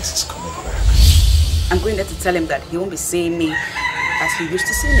sickness is coming back. I'm going there to tell him that he won't be seeing me as he used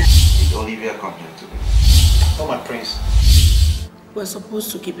to see me. Did Olivia come here today? Oh, my prince. We're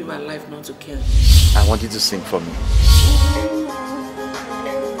supposed to keep him alive, not to kill him. I want you to sing for me.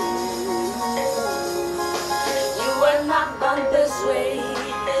 You were not born this way.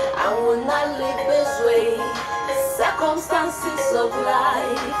 I will not live this way. Circumstances of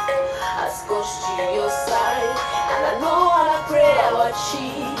life has pushed you your side. And I know I pray our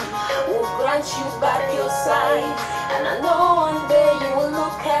chief will grant you back your sight. And I know one day you will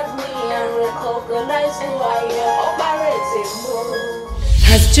look at me and recognize who I am.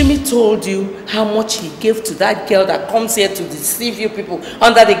 Has Jimmy told you how much he gave to that girl that comes here to deceive you people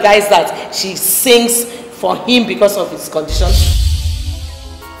under the guise that she sings for him because of his condition?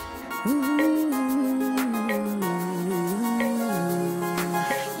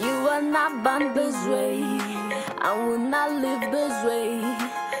 You are not born this way. I will not live this way.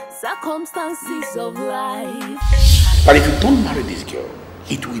 Circumstances of life. But if you don't marry this girl,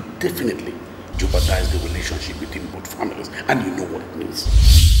 it will definitely jeopardize the relationship between both families, and you know what it means.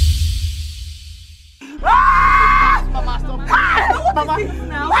 Mama, stop. Mama, what is this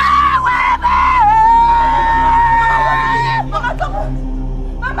now? Mama, stop.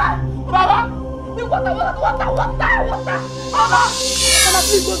 Mama, the water. Mama,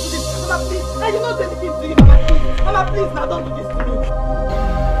 please don't do this. Mama, please. I did not do anything to you, Mama, please. Mama, please, now don't do this to me.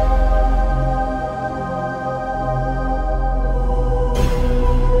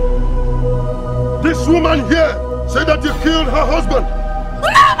 This woman here said that you killed her husband.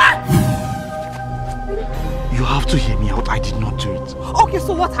 You have to hear me out. I did not do it. Okay,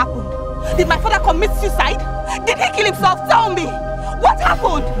 so what happened? Did my father commit suicide? Did he kill himself? Tell me. What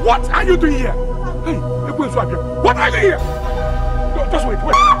happened? What are you doing here? Hey, what are you doing here? No, just wait.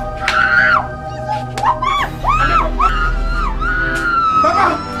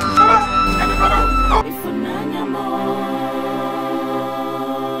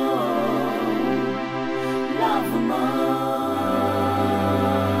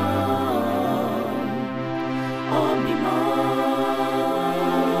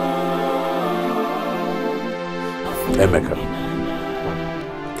 Emeka,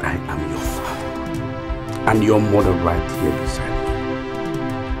 I am your father and your mother right here beside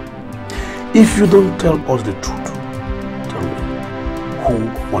you. If you don't tell us the truth, tell me, who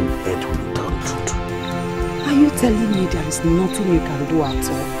on earth will you tell the truth? Are you telling me there is nothing you can do at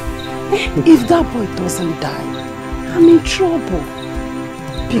all? If that boy doesn't die, I'm in trouble.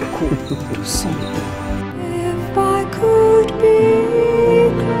 Pico, do something.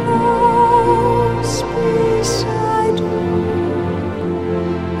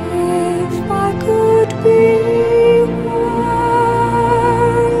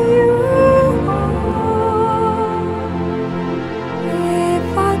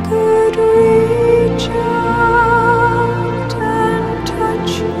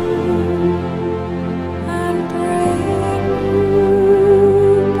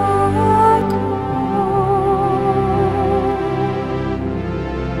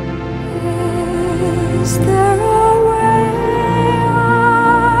 Is there a way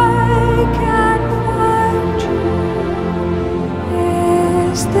I can find you?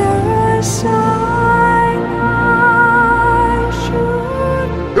 Is there a sign I should?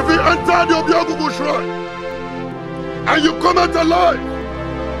 If you enter the Obiagugu shrine and you come out alive,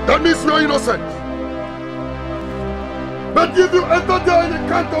 that means you are innocent. But if you enter there in the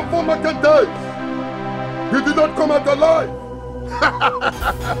count of 4 market days, you did not come out alive.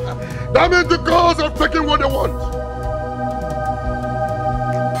 That means the gods are taking what they want.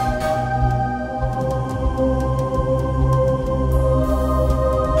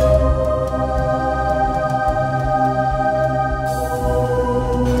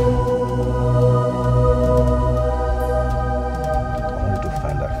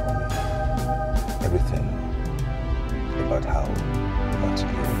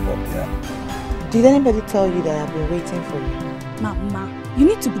 Did anybody tell you that I've been waiting for you? Mama, you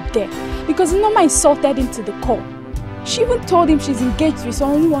need to be there because Noma insulted him to the core. She even told him she's engaged with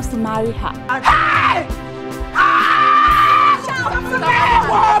someone who wants to marry her. I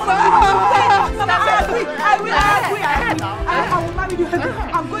will marry you.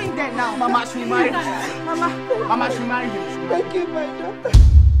 I'm going there now. Mama, she will marry you. Mama, she will marry you. Thank you, my daughter.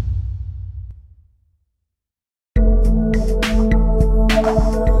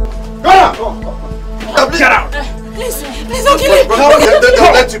 Get out! Please don't kill me.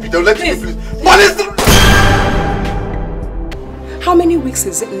 They'll let you be, please. How many weeks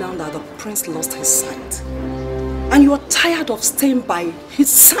is it now that the prince lost his sight? And you are tired of staying by his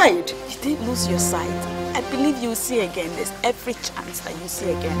side? You didn't lose your sight. I believe you'll see again. There's every chance that you'll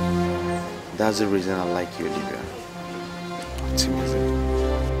see again. That's the reason I like you, Olivia. It's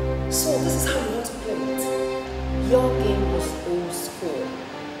amazing. So this is how you want to play it. Your game was old school.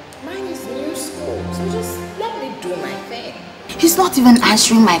 Mine is new school. So just let me do my thing. He's not even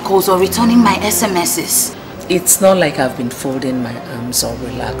answering my calls or returning my SMSs. It's not like I've been folding my arms or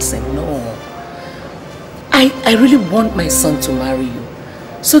relaxing, no. I really want my son to marry you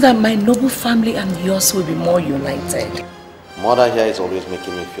so that my noble family and yours will be more united. Mother here is always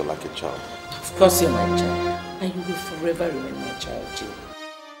making me feel like a child. Of course you're my child, and you will forever remain my child, Jill.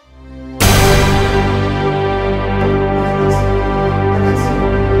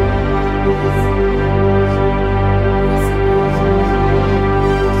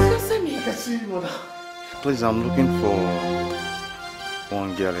 Please, I'm looking for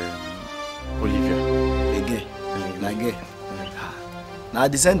one girl, Olivia. Again. Now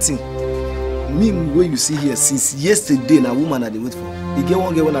the same thing. Me where you see here since yesterday, na woman I dey wait for. The girl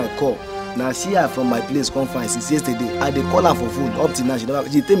one girl when I call. Now she here from my place come find since yesterday. I dey call her for food up till now. She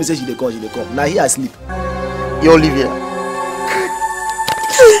tell me say she dey call. Now here I sleep. You Olivia.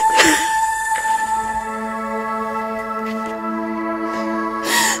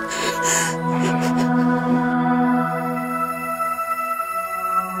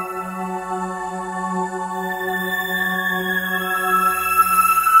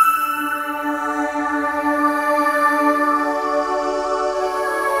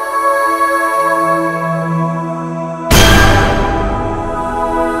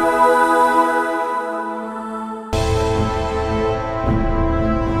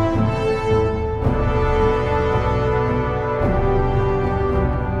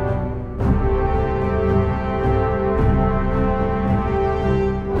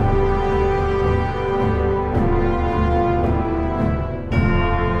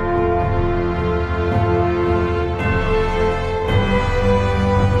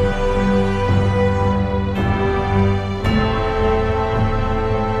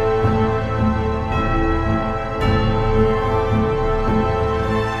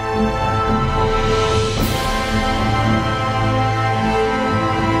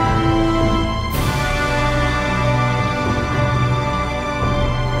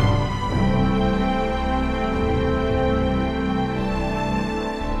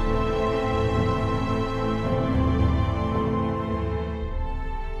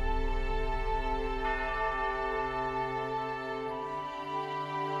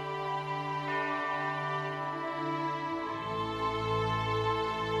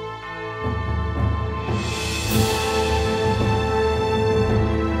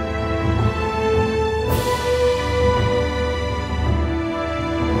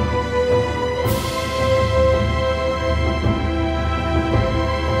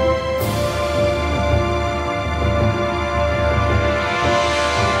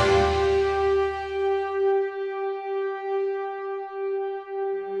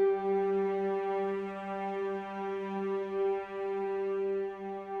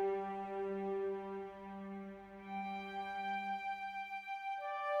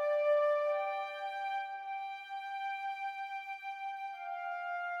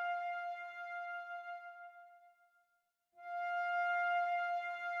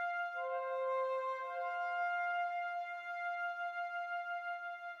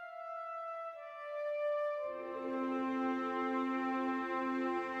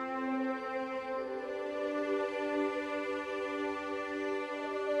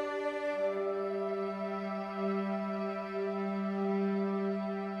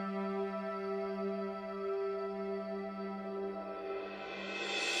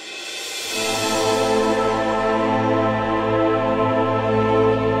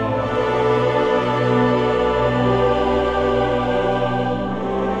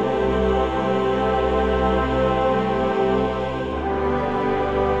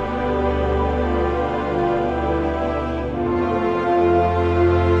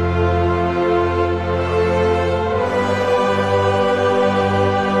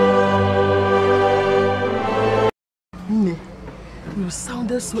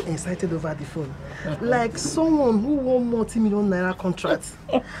 sounded so excited over the phone. Like someone who won multi-million naira contract.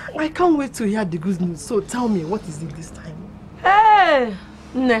 I can't wait to hear the good news. So tell me, what is it this time? Hey!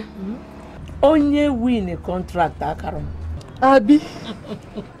 Ne. Only win a contract, Akaram. Abi.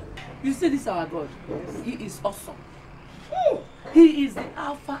 You see this our God? He is awesome. He is the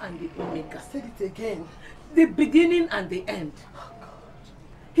Alpha and the Omega. Say it again. The beginning and the end.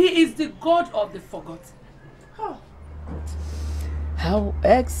 He is the God of the forgotten. How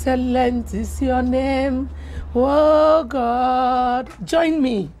excellent is your name, oh God. Join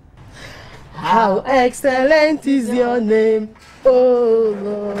me. How excellent is your name, oh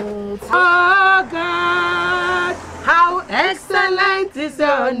Lord. Oh God. How excellent is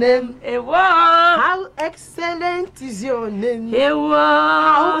your name, How excellent is your name,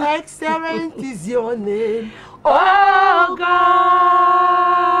 How excellent is your name, oh God.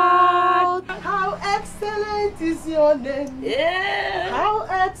 How excellent is your name, How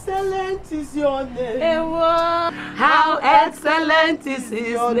excellent is your name, How excellent is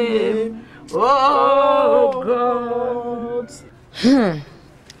his name, oh God.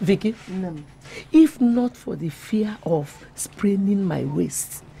 Vicky, if not for the fear of spraining my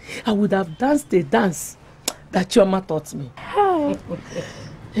waist, I would have danced the dance that Chioma taught me.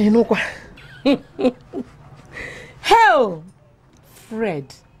 You know what? Hell!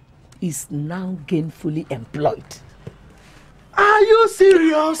 Fred is now gainfully employed. Are you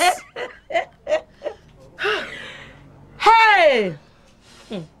serious? Hey!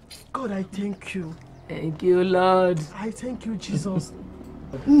 God, I thank you. Thank you, Lord. I thank you, Jesus.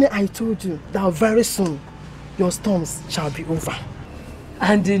 I told you that very soon your storms shall be over.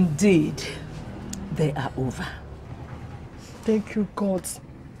 And indeed, they are over. Thank you, God.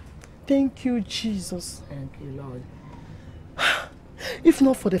 Thank you, Jesus. Thank you, Lord. If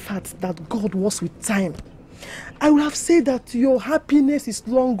not for the fact that God was with time, I would have said that your happiness is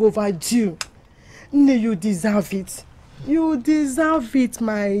long overdue. No, you deserve it. You deserve it,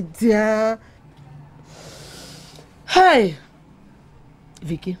 my dear. Hey!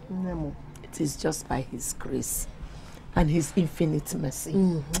 Vicky, Nemo. it is just by His grace and His infinite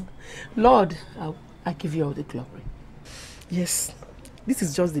mercy. Lord, I give you all the glory. Yes, this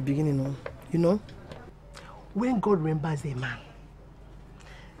is just the beginning. You know, when God remembers a man,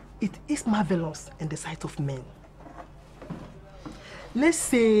 it is marvelous in the sight of men. Let's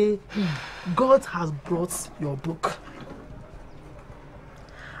say God has brought your book,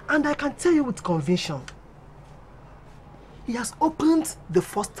 and I can tell you with conviction, He has opened the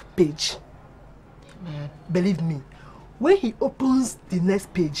first page. Believe me, when He opens the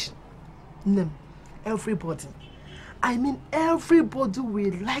next page, everybody, I mean everybody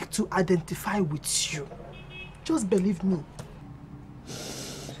will like to identify with you. Just believe me.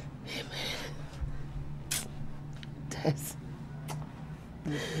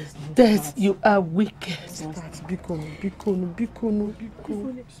 Death, you are wicked. It's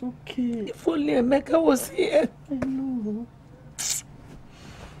okay. If only Emeka was here. I know.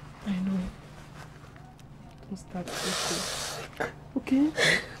 Don't start okay?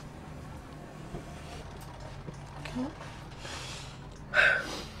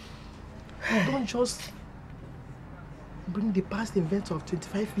 Don't just bring the past events of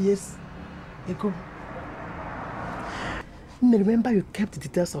 25 years ago. Remember, you kept the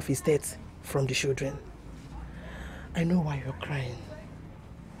details of his death from the children. I know why you're crying.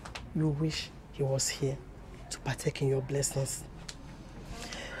 You wish he was here to partake in your blessings.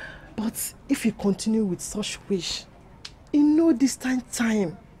 But if you continue with such wish, in no distant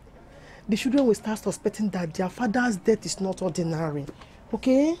time, the children will start suspecting that their father's death is not ordinary.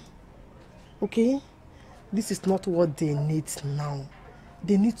 Okay? Okay? This is not what they need now.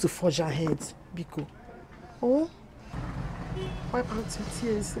 They need to forge ahead, Biko. Oh? Wipe out your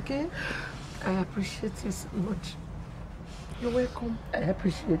tears, okay? I appreciate you so much. You're welcome. I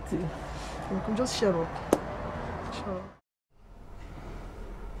appreciate you. You're welcome. Just shut up. Shut up.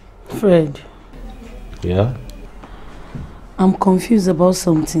 Fred. Yeah? I'm confused about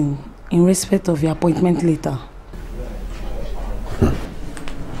something in respect of your appointment letter.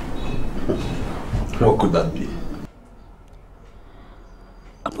 What could that be?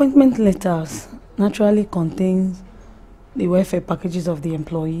 Appointment letters naturally contains the welfare packages of the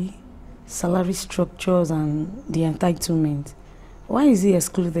employee, salary structures and the entitlement. Why is he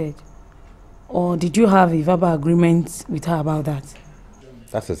excluded? Or did you have a verbal agreement with her about that?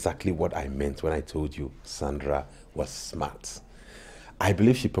 That's exactly what I meant when I told you Sandra was smart. I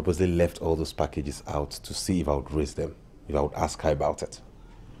believe she purposely left all those packages out to see if I would raise them, if I would ask her about it.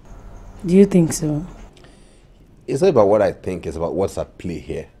 Do you think so? It's not about what I think, it's about what's at play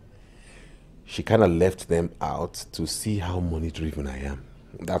here. She kind of left them out to see how money-driven I am.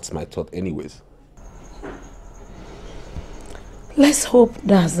 That's my thought anyways. Let's hope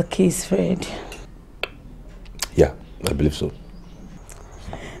that's the case, Fred. Yeah, I believe so.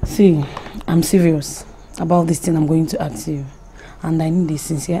 See, I'm serious about this thing I'm going to ask you, and I need a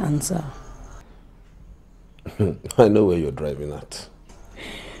sincere answer. I know where you're driving at.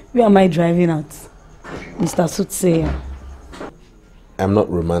 Where am I driving at, Mr. Soothsayer? I'm not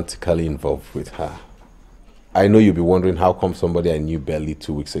romantically involved with her. I know you'll be wondering how come somebody I knew barely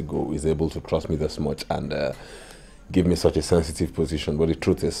 2 weeks ago is able to trust me this much and give me such a sensitive position, but the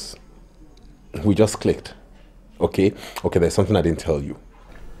truth is, we just clicked. Okay, there's something I didn't tell you.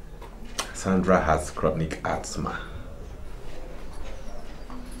 Sandra has chronic asthma.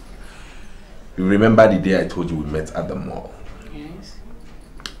 You remember the day I told you we met at the mall? Yes.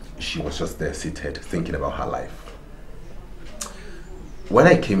 She was just there seated, thinking about her life. When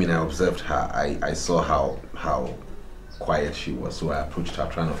I came in, I observed her. I saw how quiet she was, so I approached her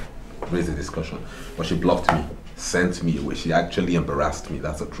trying to raise a discussion. But she blocked me, sent me away. She actually embarrassed me,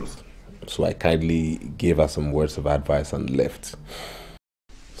 that's the truth. So I kindly gave her some words of advice and left.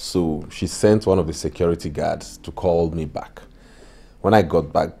 So she sent one of the security guards to call me back. When I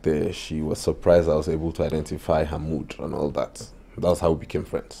got back there, she was surprised I was able to identify her mood and all that. That's how we became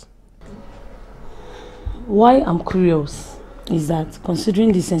friends. Why I'm curious is that,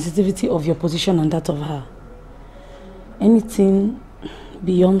 considering the sensitivity of your position and that of her, anything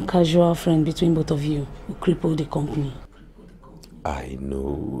beyond casual friend between both of you will cripple the company. I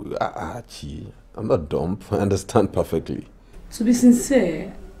know, Archie. I'm not dumb. I understand perfectly. To be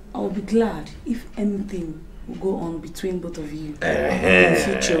sincere, I'll be glad if anything will go on between both of you in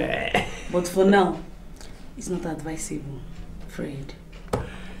future. But for now, it's not advisable, Fred.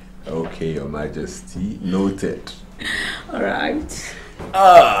 Okay, Your Majesty. Noted. Alright.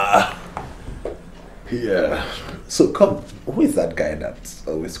 Yeah. So come, who is that guy that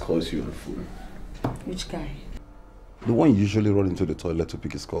always calls you on the phone? Which guy? The one you usually run into the toilet to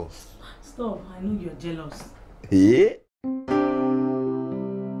pick his calls. Stop, I know you're jealous. Yeah?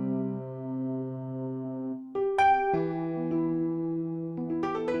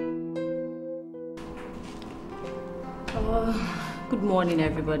 Good morning,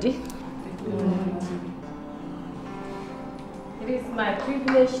 everybody. Good morning. It is my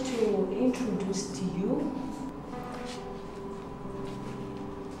privilege to introduce to you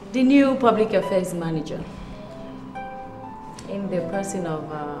the new public affairs manager in the person of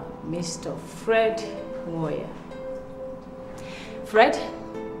Mr. Fred Moyer. Fred,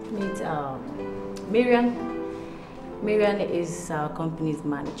 meet Miriam. Miriam is our company's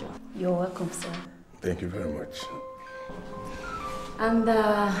manager. You're welcome, sir. Thank you very much. And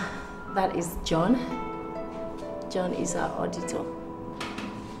that is John. John is our auditor.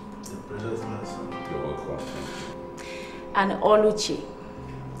 You're welcome. And Oluchi.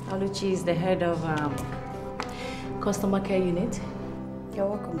 Oluchi is the head of customer care unit. You're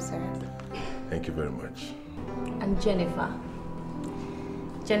welcome, sir. Thank you very much. And Jennifer.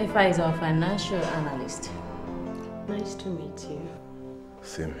 Jennifer is our financial analyst. Nice to meet you.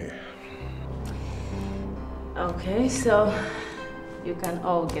 Same here. Okay, so you can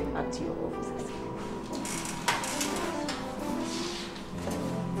all get back to your offices.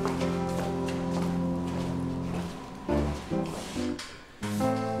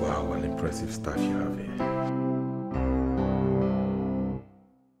 Wow, an impressive staff you have here.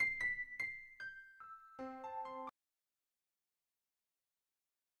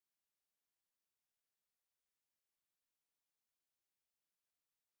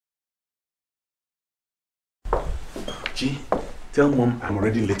 G, tell Mom I'm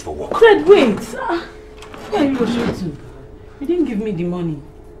already late for work. Fred, wait! Where are you rushing to? You didn't give me the money.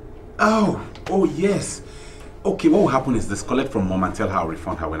 Oh yes. Okay, what will happen is this, collect from Mom and tell her I'll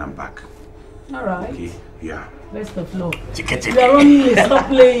refund her when I'm back. Alright. Okay, yeah. Best of luck. Chike. You are running late, stop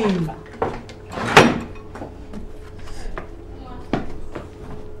playing.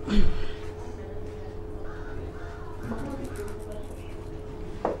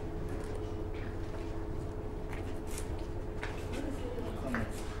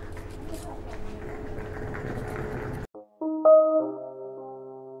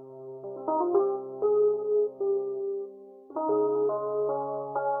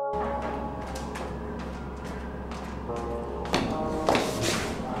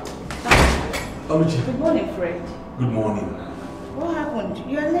 Good morning, Fred. Good morning. What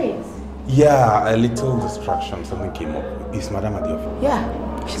happened? You're late. Yeah, a little distraction. Something came up. Is Madam at the office?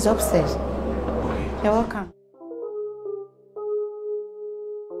 Yeah, she's upstairs. You're welcome.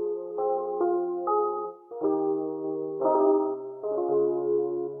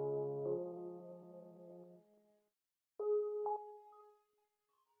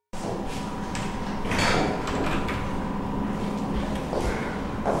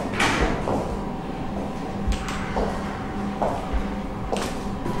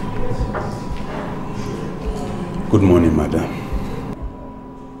 Good morning, madam.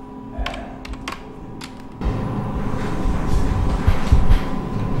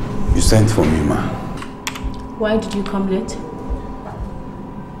 You sent for me, ma. Why did you come late?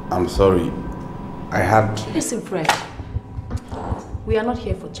 I'm sorry. I had... Listen, Fred. We are not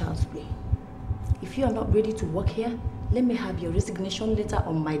here for child's play. If you are not ready to work here, let me have your resignation letter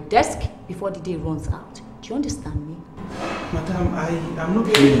on my desk before the day runs out. Do you understand me? Madam, I'm not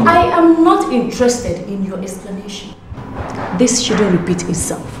playing. I am not interested in your explanation. This shouldn't repeat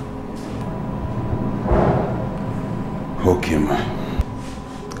itself. Okay, ma.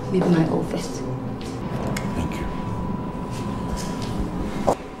 Leave my office. Thank you.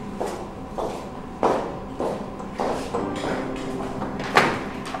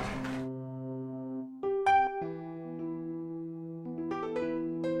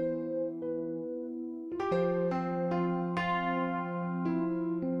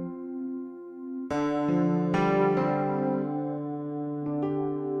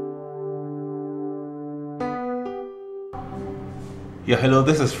 Yeah, hello,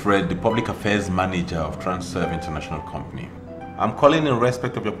 this is Fred, the Public Affairs Manager of Transserve International Company. I'm calling in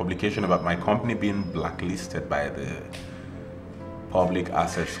respect of your publication about my company being blacklisted by the Public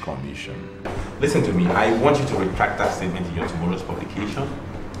Assets Commission. Listen to me, I want you to retract that statement in your tomorrow's publication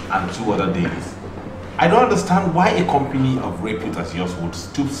and 2 other dailies. I don't understand why a company of repute as yours would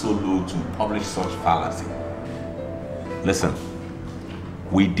stoop so low to publish such fallacy. Listen.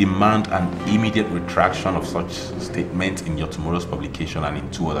 We demand an immediate retraction of such statements in your tomorrow's publication and in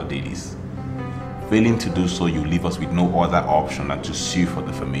 2 other dailies. Failing to do so, you leave us with no other option than to sue for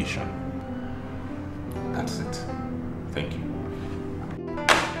defamation. That's it. Thank you.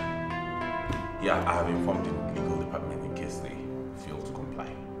 Yeah, I have informed the legal department in case they fail to comply.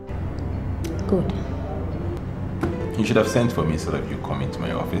 Good. You should have sent for me instead of you coming to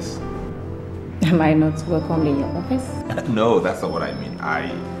my office. Am I not welcome in your office? No, that's not what I mean.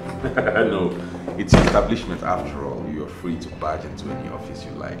 No, it's your establishment after all. You're free to barge into any office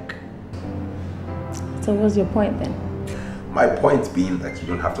you like. So what's your point then? My point being that you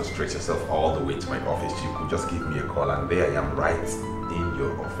don't have to stretch yourself all the way to my office. You could just give me a call and there I am right in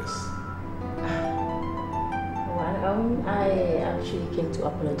your office. Well, I actually came to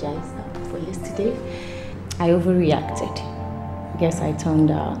apologize for yesterday. I overreacted. Guess I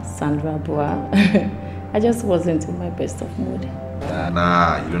turned Sandra Boa. I just wasn't in my best of mood.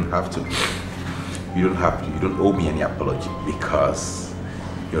 Nah, you don't have to. You don't have to. You don't owe me any apology because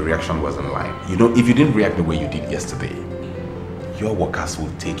your reaction was in line. You know, if you didn't react the way you did yesterday, your workers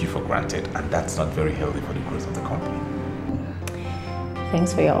will take you for granted, and that's not very healthy for the growth of the company.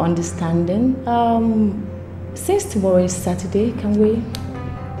 Thanks for your understanding. Since tomorrow is Saturday, can we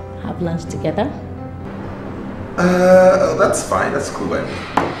have lunch together? That's fine. That's cool by me.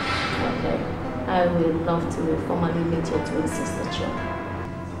 Okay. I would love to formally meet your twin sister, Joe.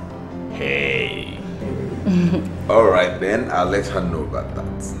 Hey. Alright then, I'll let her know about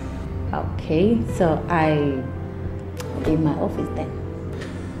that. Okay, so I'll be in my office then.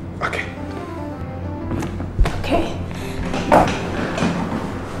 Okay. Okay.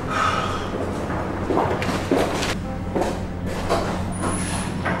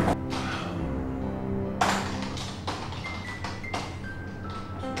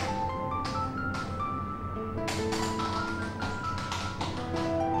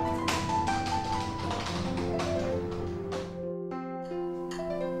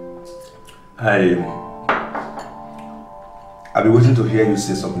 I've been waiting to hear you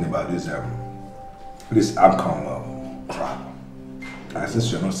say something about this outcome trap. And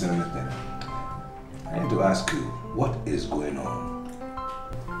since you're not saying anything, I need to ask you, what is going on?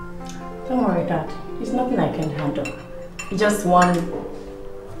 Don't worry, Dad. It's nothing I can handle. It's just one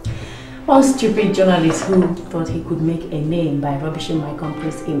stupid journalist who thought he could make a name by rubbishing my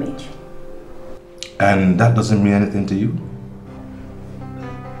company's image. And that doesn't mean anything to you?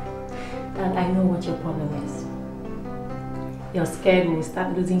 Dad, I know what your problem is. You're scared we'll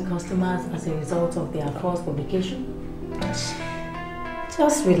start losing customers as a result of their false publication. Yes.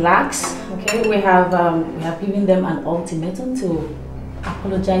 Just relax, okay? We have given them an ultimatum to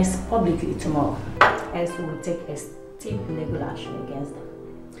apologize publicly tomorrow, else we will take a steep legal action against them.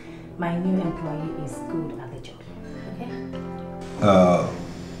 My new employee is good at the job, okay?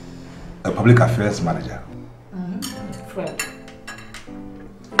 A public affairs manager. Fred.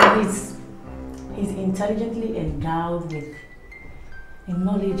 He's intelligently endowed with a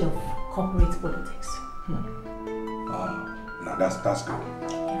knowledge of corporate politics. No, that's good.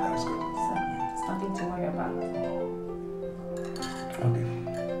 Yeah. That's good. So, it's nothing to worry about. Okay.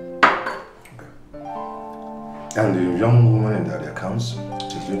 And the young woman in the accounts,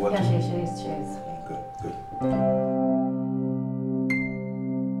 she's doing what? Yeah, she is. Good, good.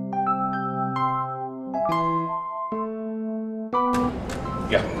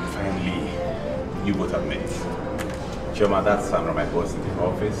 Yeah, finally, you both have met. Chioma, that's Sandra, my boss in the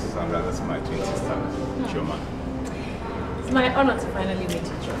office. Sandra, that's my twin sister, Chioma. It's my honor to finally meet you,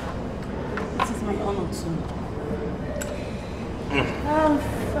 Chioma. It is my honor too.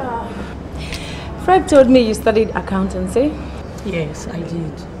 Fred told me you studied accountancy. Yes, I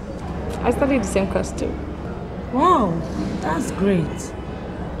did. I studied the same course too. Wow, that's great.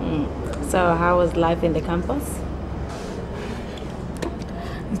 So how was life in the campus?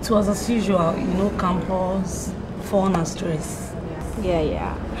 It was as usual, campus, fun and stress.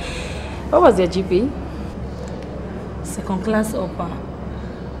 Yeah. What was your GP? Second class upper.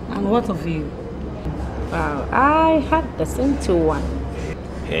 And what of you? Wow, I had the same 2-1.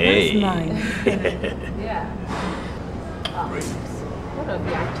 Hey. That's nice. Yeah. Great. What of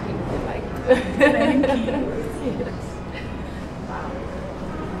you actually feel like? Thank you. Yes. Wow.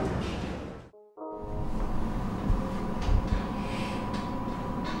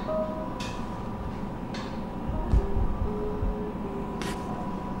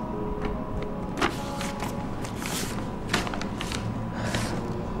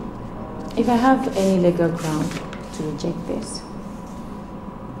 If I have any legal ground to reject this,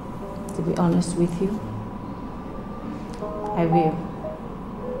 to be honest with you, I will.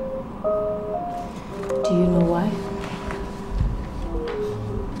 Do you know why?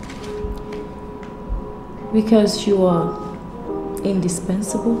 Because you are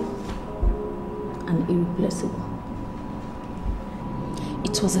indispensable and irreplaceable.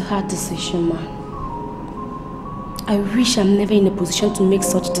 It was a hard decision, ma. I wish I'm never in a position to make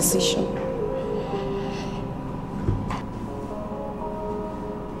such decision.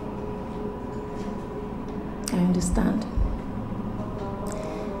 I understand.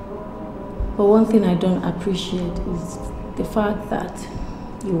 But one thing I don't appreciate is the fact that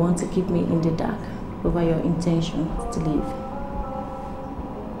you want to keep me in the dark over your intention to leave.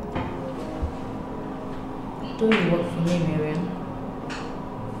 Though you work for me, Miriam,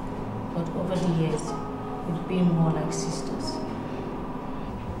 but over the years, we've been more like sisters.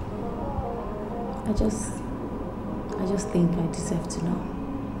 I just think I deserve to know.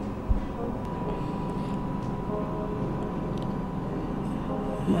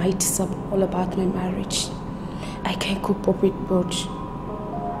 Ma, it is all about my marriage. I can't cope up with both.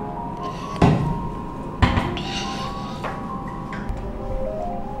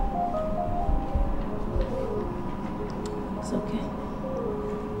 It's okay.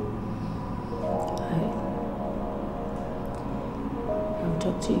 I'll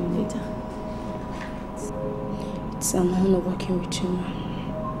talk to you later. It's an honor working with you, ma.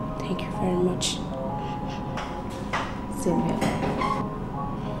 Thank you very much. Same here.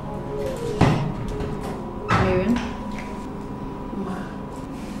 Miriam? Ma,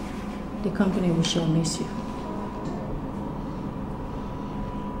 the company will sure miss you.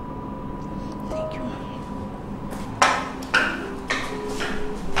 Thank you, ma.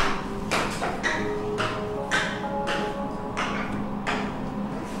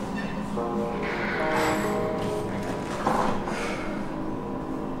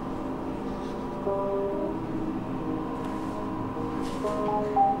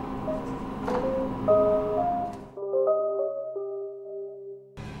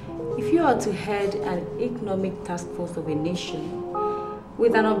 If you are to head an economic task force of a nation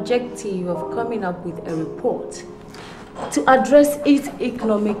with an objective of coming up with a report to address its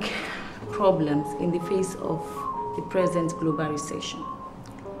economic problems in the face of the present global recession,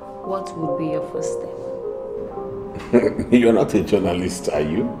 what would be your first step? You're not a journalist, are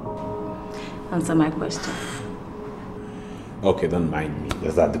you? Answer my question. Okay, don't mind me.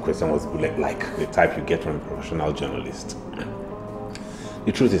 Just that the question was like the type you get from a professional journalist.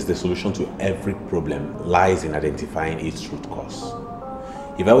 The truth is, the solution to every problem lies in identifying its root cause.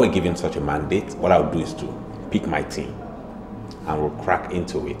 If I were given such a mandate, what I would do is to pick my team and we'll crack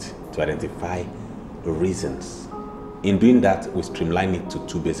into it to identify the reasons. In doing that, we streamline it to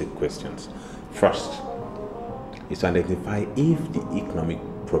two basic questions. First is to identify if the economic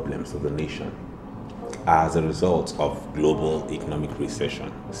problems of the nation are as a result of global economic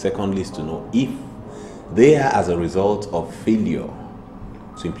recession. Secondly is to know if they are as a result of failure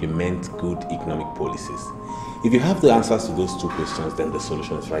to implement good economic policies. If you have the answers to those two questions, then the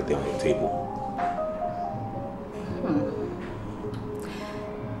solution is right there on the table.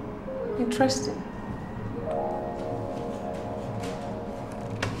 Interesting.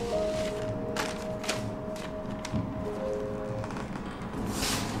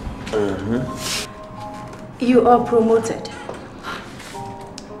 You are promoted.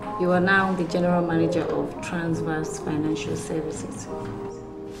 You are now the General Manager of Transverse Financial Services.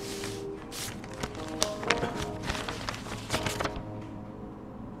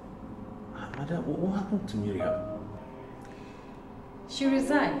 Madam, what happened to Miriam? She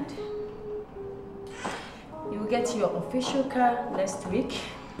resigned. You will get your official car next week,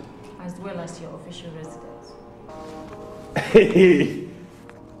 as well as your official residence. Hey!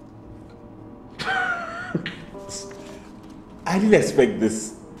 I didn't expect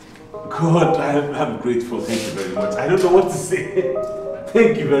this. God, I'm grateful. Thank you very much. I don't know what to say.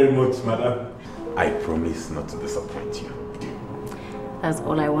 Thank you very much, madam. I promise not to disappoint you. That's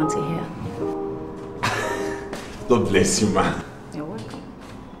all I want to hear. God bless you, man. You're welcome.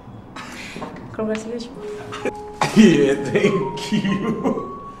 Congratulations. Yeah, thank you.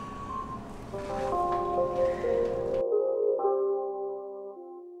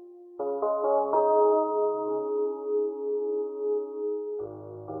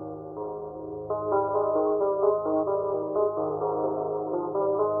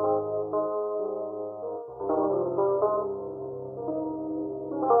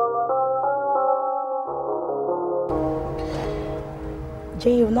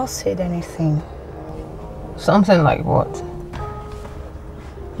 Jay, you've not said anything. Something like what?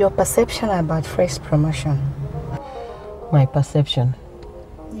 Your perception about Fred's promotion. My perception?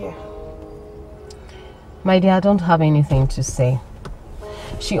 Yeah. My dear, I don't have anything to say.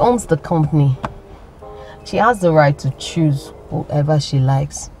 She owns the company. She has the right to choose whoever she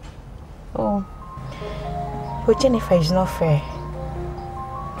likes. Oh. But Jennifer, it's not fair.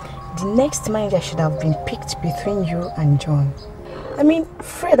 The next manager should have been picked between you and John. I mean,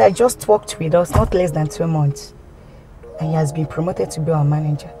 Fred had just worked with us not less than 2 months. And he has been promoted to be our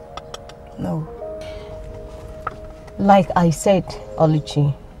manager. No. Like I said,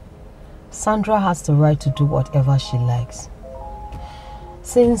 Oluchi, Sandra has the right to do whatever she likes.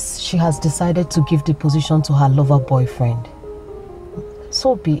 Since she has decided to give the position to her lover boyfriend,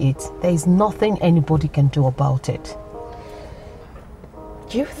 so be it. There is nothing anybody can do about it.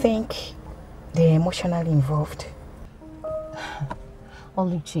 Do you think they're emotionally involved?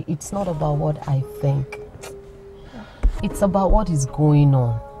 Oluchi, it's not about what I think. It's about what is going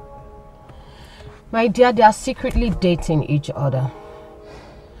on. My dear, they are secretly dating each other.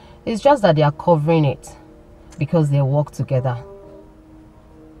 It's just that they are covering it because they work together.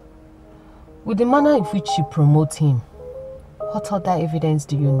 With the manner in which she promotes him, what other evidence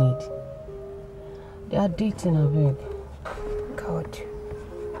do you need? They are dating, I beg. God,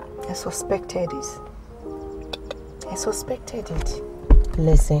 I suspected this. I suspected it.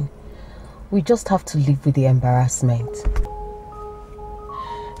 Listen, we just have to live with the embarrassment.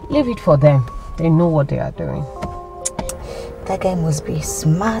 Leave it for them. They know what they are doing. That guy must be a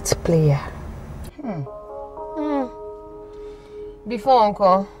smart player. Before,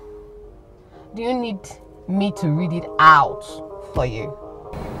 Uncle, do you need me to read it out for you?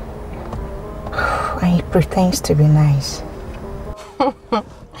 And he pretends to be nice.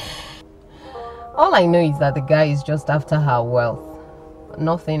 All I know is that the guy is just after her wealth.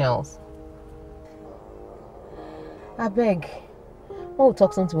 Nothing else. I beg. We'll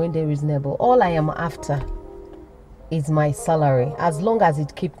talk something when they're reasonable. All I am after is my salary, as long as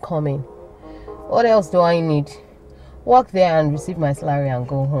it keeps coming. What else do I need? Work there and receive my salary and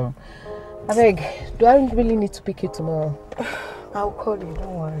go home. I beg, do I really need to pick you tomorrow? I'll call you,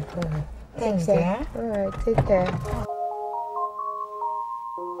 don't worry. Thanks, yeah? Alright, take care.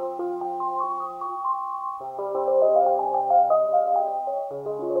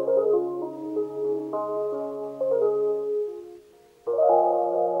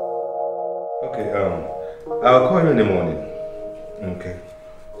 Okay, I'll call you in the morning. Okay.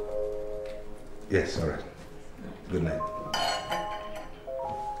 Yes, all right. Good night.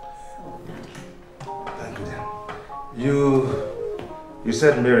 Thank you, Dan. You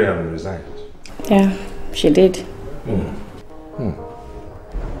said Miriam resigned. Yeah, she did.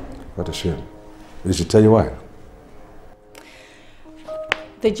 What a shame. Did she tell you why?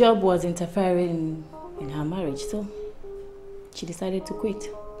 The job was interfering in her marriage, so she decided to quit.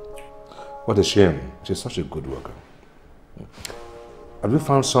 What a shame. She's such a good worker. Have you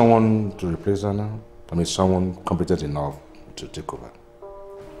found someone to replace her now? I mean, someone competent enough to take over?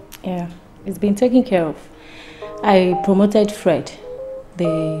 Yeah, it's been taken care of. I promoted Fred,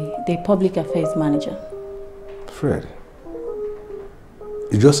 the public affairs manager. Fred?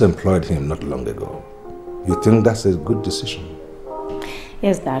 You just employed him not long ago. You think that's a good decision?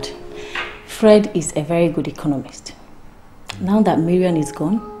 Yes, Dad. Fred is a very good economist. Now that Miriam is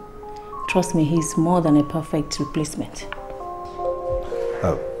gone, trust me, he's more than a perfect replacement.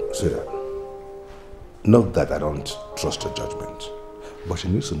 Oh, sweetheart. Not that I don't trust her judgment, but she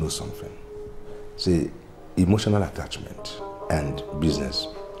needs to know something. See, emotional attachment and business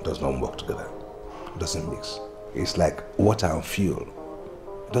does not work together. It doesn't mix. It's like water and fuel.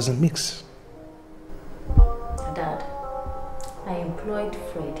 It doesn't mix. Dad, I employed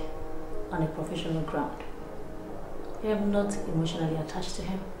Fred on a professional ground. I am not emotionally attached to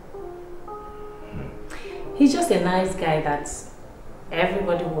him. He's just a nice guy that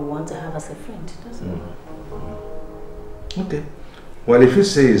everybody will want to have as a friend, doesn't he? Okay. Well, if you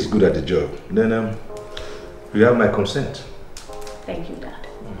say he's good at the job, then you have my consent. Thank you, Dad.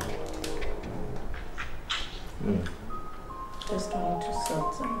 Just trying to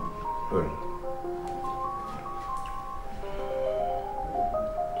sort some. Well.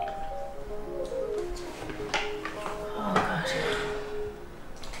 Oh, God.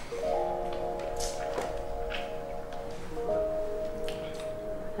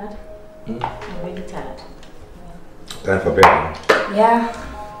 Dad? I'm really tired. Time for bed. Huh? Yeah,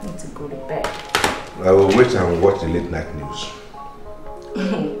 I need to go to bed. I will wait and watch the late night news.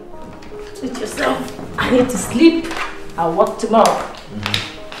 Suit yourself. I need to sleep. I'll work tomorrow.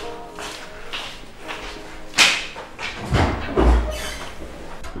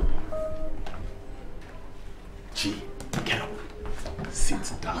 G, get up.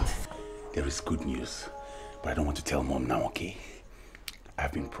 Sit down. There is good news, but I don't want to tell Mom now, okay?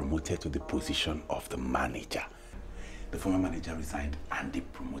 I've been promoted to the position of the manager. The former manager resigned and they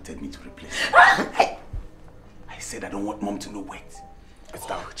promoted me to replace him. I said I don't want Mom to know. Wait. It's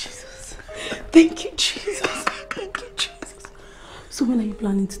down. Oh, Jesus. Thank you, Jesus. Thank you, Jesus. So when are you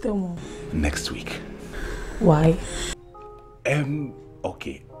planning to tell Mom? Next week. Why?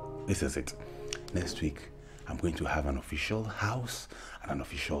 Okay. This is it. Next week, I'm going to have an official house and an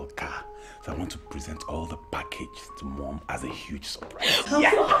official car. So I want to present all the package to Mom as a huge surprise.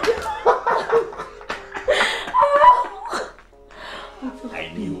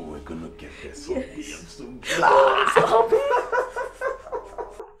 I knew we were gonna get there someday. I'm so glad.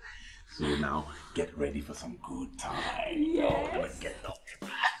 So now, get ready for some good time. Yes. I'm gonna get up.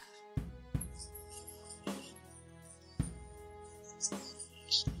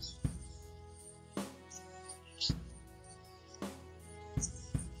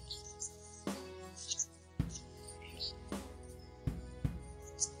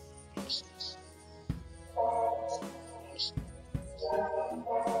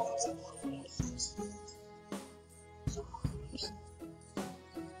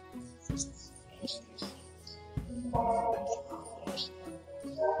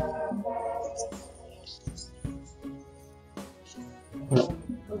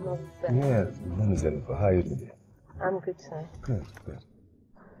 Yes, Jennifer, how are you today? I'm good, sir. Good, good.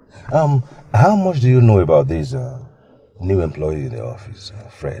 How much do you know about this new employee in the office,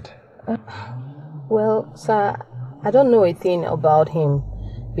 Fred? Well, sir, I don't know a thing about him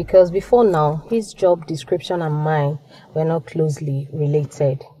because before now, his job description and mine were not closely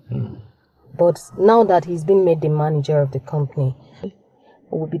related. But now that he's been made the manager of the company, we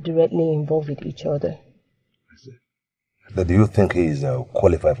will be directly involved with each other. Do you think he is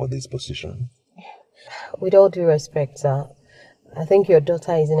qualified for this position? With all due respect, sir, I think your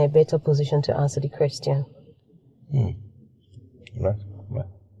daughter is in a better position to answer the question. Right.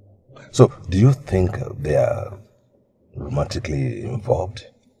 So, do you think they are romantically involved?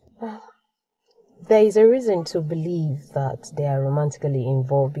 There is a reason to believe that they are romantically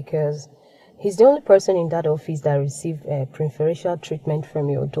involved because he's the only person in that office that received preferential treatment from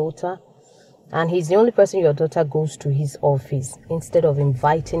your daughter. And he's the only person your daughter goes to his office instead of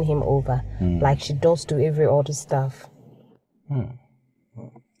inviting him over like she does to every other staff. I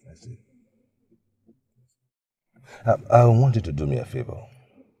see. I want you to do me a favor.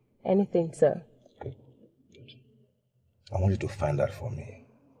 Anything, sir. Good. I want you to find out for me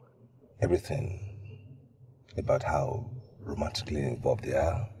everything about how romantically involved they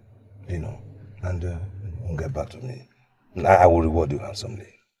are, and get back to me. I will reward you handsomely.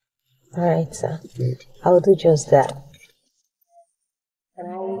 All right, sir. Good. I will do just that.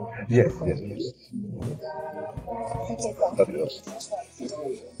 Yes.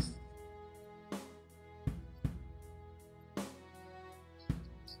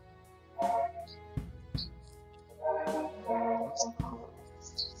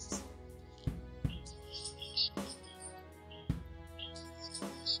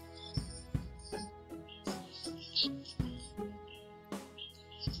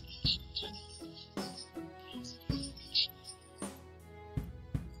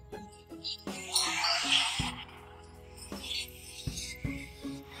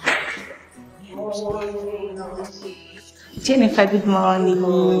 Jennifer, good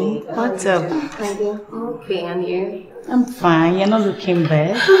morning. What's up? Okay, and you? I'm fine. You're not looking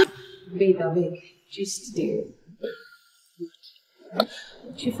bad. Babe, I beg. Just there.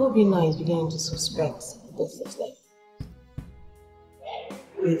 Chifobina is beginning to suspect both of them.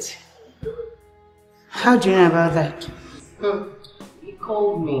 Wait. How do you know about that? He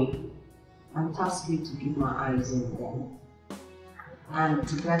called me and tasked me to keep my eyes on them and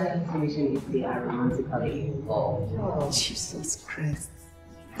to gather information if they are romantically involved. Oh, Jesus Christ.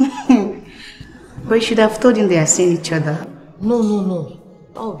 But you should have told him they are seeing each other. No.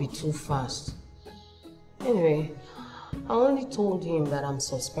 That would be too fast. Anyway, I only told him that I'm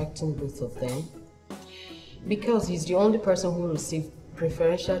suspecting both of them because he's the only person who received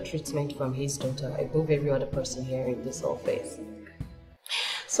preferential treatment from his daughter above every other person here in this office.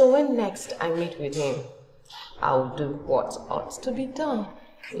 So when next I meet with him, I'll do what ought to be done.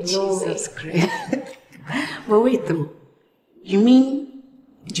 Jesus Christ. But wait though, you mean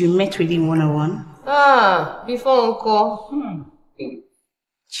you met with him one-on-one? Before Uncle.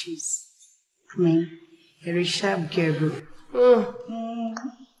 Jeez. I mean, you're a sharp girl.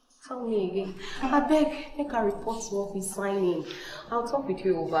 Tell me again. I beg, make a report to what he's signing. I'll talk with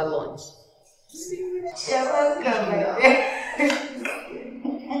you over lunch. You're welcome, my dear.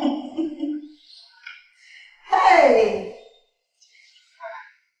 Hey!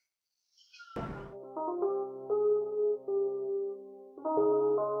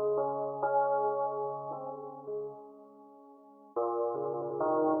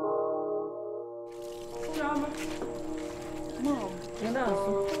 Mom, you're not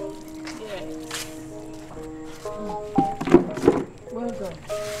yeah. Well done.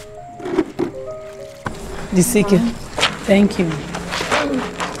 The sick. Thank you.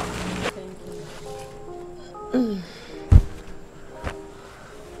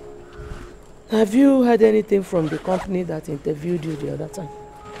 Have you heard anything from the company that interviewed you the other time?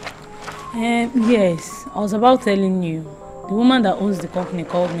 Yes, I was about telling you. The woman that owns the company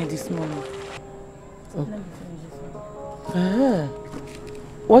called me this morning.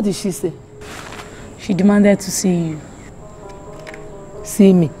 What did she say? She demanded to see you.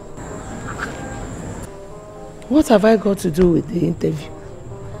 See me? What have I got to do with the interview?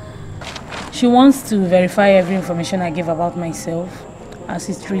 She wants to verify every information I gave about myself as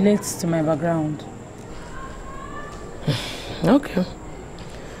it relates to my background. Okay.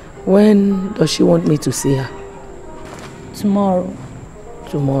 When does she want me to see her? Tomorrow.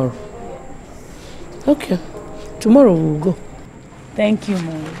 Tomorrow. Okay. Tomorrow we'll go. Thank you,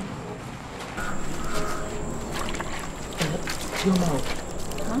 Mom.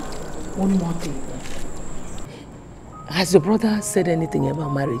 One more thing. Has your brother said anything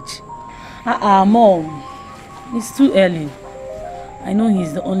about marriage? Mom. It's too early. I know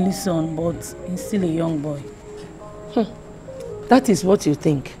he's the only son, but he's still a young boy. That is what you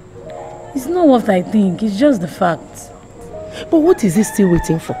think? It's not what I think, it's just the fact. But what is he still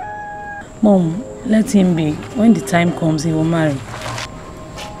waiting for? Mom, let him be. When the time comes, he will marry.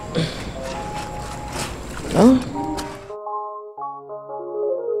 Oh?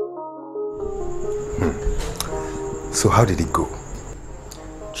 So how did it go?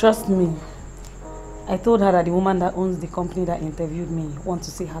 Trust me. I told her that the woman that owns the company that interviewed me wants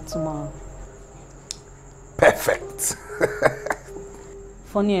to see her tomorrow. Perfect.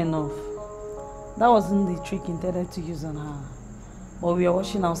 Funny enough, that wasn't the trick intended to use on her. But we were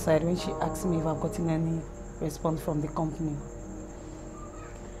watching outside when she asked me if I've gotten any response from the company.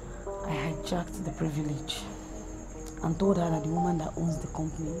 I hijacked the privilege and told her that the woman that owns the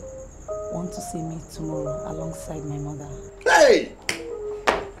company wants to see me tomorrow alongside my mother. Hey!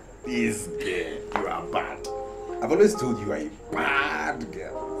 This girl, you are bad. I've always told you are a bad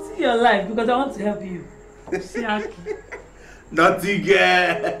girl. See your life because I want to help you. See, Naughty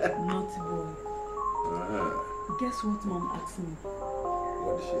girl. Naughty boy. Guess what Mom asked me?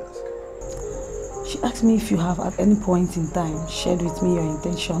 What did she ask? She asked me if you have at any point in time shared with me your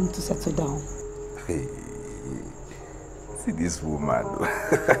intention to settle down. Hey, see this woman.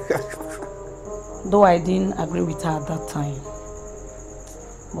 Though I didn't agree with her at that time,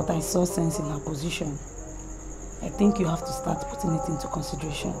 but I saw sense in her position. I think you have to start putting it into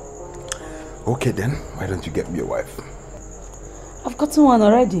consideration. Okay then, why don't you get me a wife? I've gotten one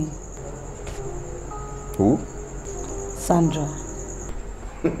already. Who? Sandra.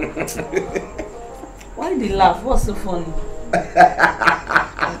 Why did you laugh? What's so funny?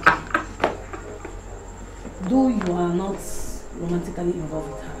 Though you are not romantically involved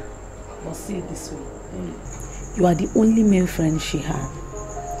with her, but see it this way. You are the only male friend she had.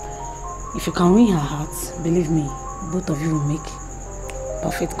 If you can win her heart, believe me, both of you will make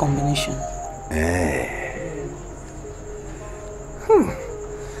perfect combination.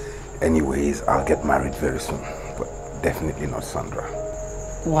 Anyways, I'll get married very soon, but definitely not Sandra.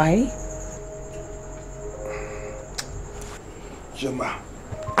 Why? Joma,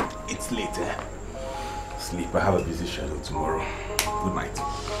 it's late, eh? Sleep, I have a busy schedule tomorrow. Good night.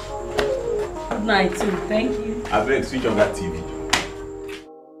 Good night too, thank you. I beg, switch on that TV.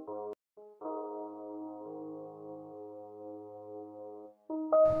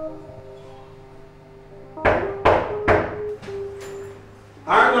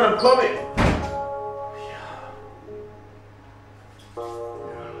 I'm gonna come in.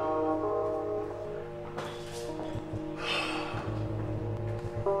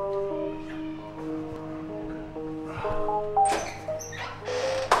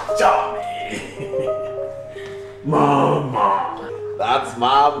 Mama. That's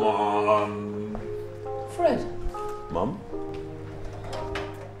my mom. Fred, Mom?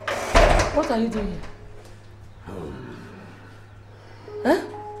 what are you doing here? Huh?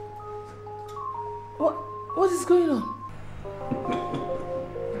 What is going on?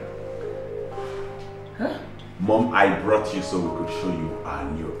 Huh? Mom, I brought you so we could show you our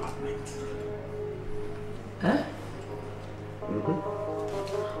new apartment. Huh?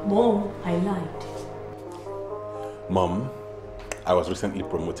 Mom, I lied. Mom, I was recently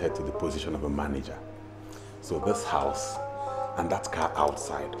promoted to the position of a manager. So this house and that car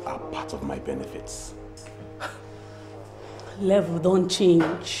outside are part of my benefits. Level don't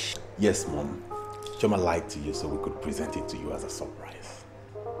change. Yes, Mom. Choma lied to you so we could present it to you as a surprise.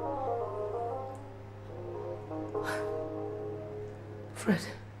 Fred.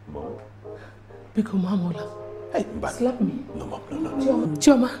 Mom? Biko Mamola. Hey, but slap me. No, Mom, no.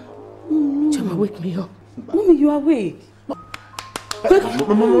 Choma. Choma, wake me up. Mommy, you are awake. Mom,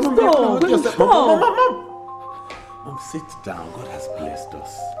 sit down. God has blessed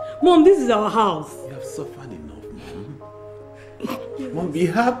us. Mom, this is our house. You have suffered enough, Mom. Mom, be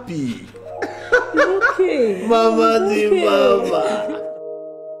happy. Okay. Mama, Okay. Mama.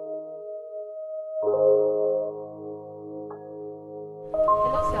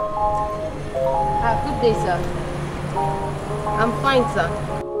 Good day, sir. I'm fine, sir.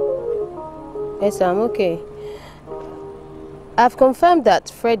 Yes, sir, I'm okay. I've confirmed that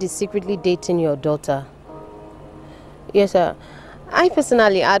Fred is secretly dating your daughter. Yes, sir. I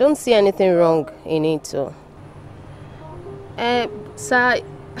don't see anything wrong in it, so. Sir,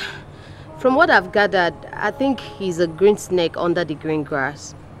 from what I've gathered, I think he's a green snake under the green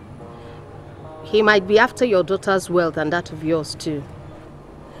grass. He might be after your daughter's wealth and that of yours too.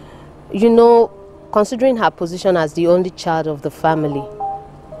 You know, considering her position as the only child of the family.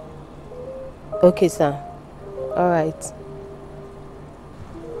 Okay, sir. All right.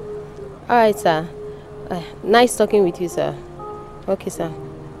 All right, sir. Nice talking with you, sir. Okay, sir.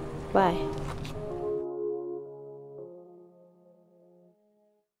 Bye.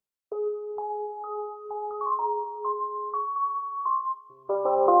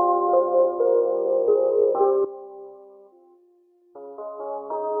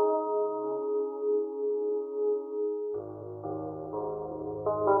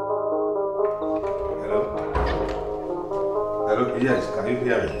 Hello, yes, can you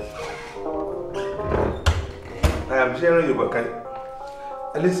hear me? I am hearing you, but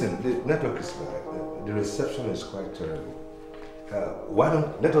listen, the network is bad. The reception is quite terrible. Why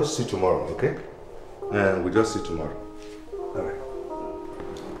don't let us see tomorrow, okay? And we'll just see tomorrow. All right.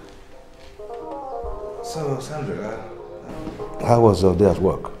 So, Sandra, how was your day at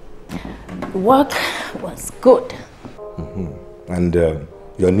work? Work was good. And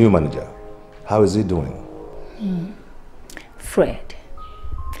your new manager, how is he doing? Fred.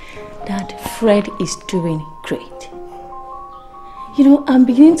 Dad, Fred is doing great. You know, I'm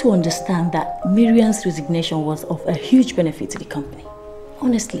beginning to understand that Miriam's resignation was of a huge benefit to the company.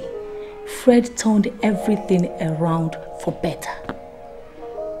 Honestly, Fred turned everything around for better.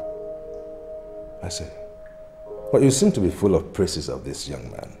 I see. Well, you seem to be full of praises of this young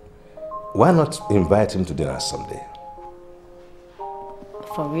man. Why not invite him to dinner someday?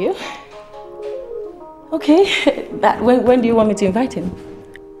 For real? Okay, when do you want me to invite him?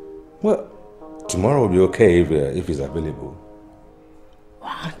 Well, tomorrow will be okay if he's available.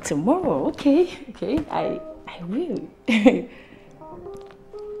 Wow, tomorrow, okay, I will.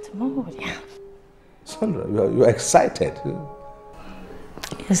 Tomorrow, yeah. Sandra, you're excited.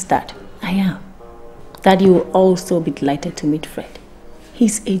 Yes, Dad, I am. Dad, you will also be delighted to meet Fred.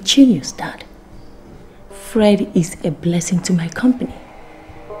 He's a genius, Dad. Fred is a blessing to my company.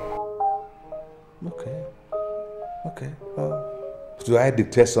 Okay. Do I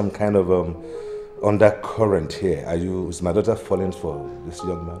detect some kind of undercurrent here? Is my daughter falling for this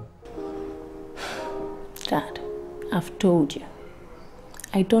young man? Dad, I've told you.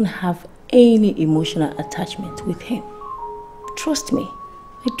 I don't have any emotional attachment with him. Trust me,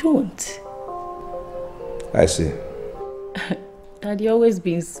 I don't. I see. Daddy always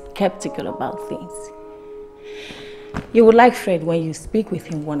been skeptical about things. You would like Fred when you speak with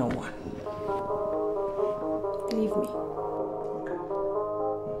him one-on-one. Believe me.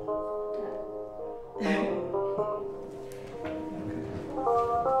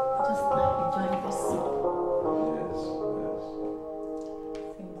 Just like enjoying this song.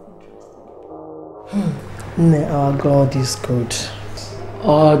 Our God is good.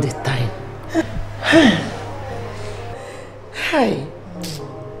 All the time. Hi.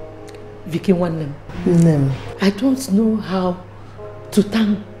 Vicky Wannem. I don't know how to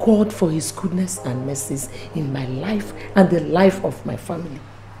thank God for His goodness and mercies in my life and the life of my family.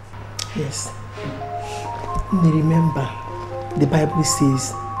 Yes. Remember, the Bible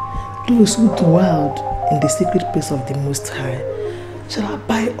says, those who dwell in the secret place of the Most High shall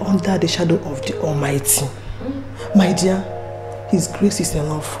abide under the shadow of the Almighty. My dear, His grace is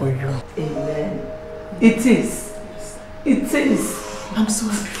enough for you. Amen. It is. It is. I'm so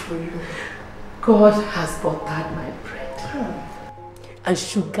happy for you. God has buttered my bread and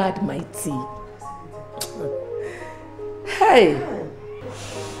sugared my tea. Hey!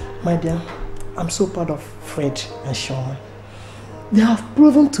 My dear, I'm so proud of Fred and Sean. They have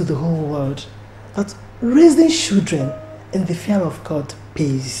proven to the whole world that raising children in the fear of God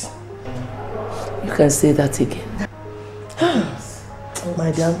pays. You can say that again.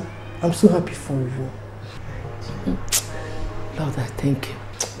 My dear, I'm so happy for you. Lord, I thank you.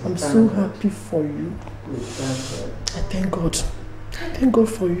 I'm so happy for you. I thank God. I thank God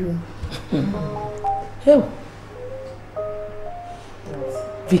for you. Hey,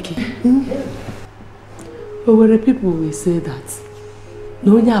 Vicky. Where people will say that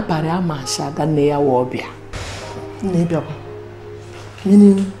no nya pare amasha ga ne ya wo bia.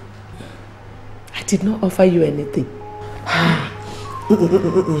 Meaning, I did not offer you anything.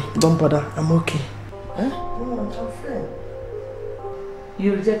 Don't bother, I'm okay. Huh? No, I'm fine.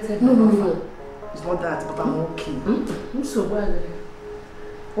 You rejected No. offer? It's not that, but I'm okay. So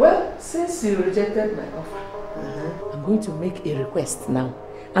well, since you rejected my offer, I'm going to make a request now.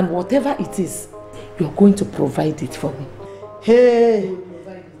 And whatever it is, you're going to provide it for me. Hey!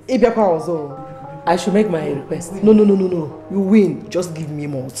 I should make my request. No. You win. Just give me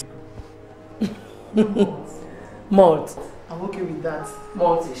malt. Malt. I'm okay with that.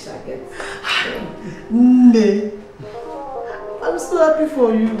 Malt you shall get. Nee. I'm so happy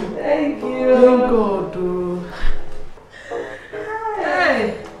for you. Thank you. Thank God.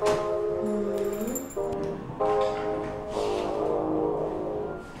 Hey.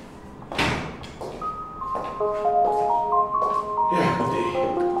 Yeah, good day.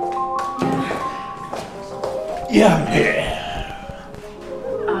 Yeah, I'm here.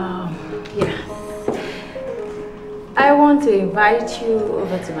 Yeah. I want to invite you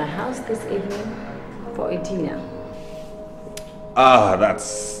over to my house this evening for a dinner.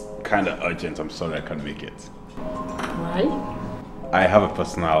 That's kind of urgent. I'm sorry I can't make it. Why? I have a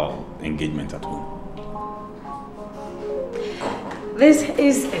personal engagement at home. This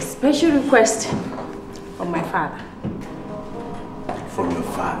is a special request from my father. From your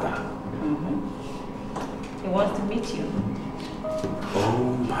father? He wants to meet you.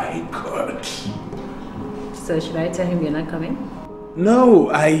 Oh my God. So should I tell him you're not coming? No,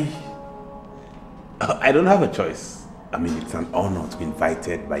 I don't have a choice. I mean, it's an honor to be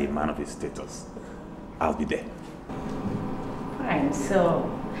invited by a man of his status. I'll be there. Fine, so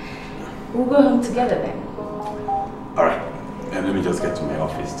we'll go home together then. All right. And let me just get to my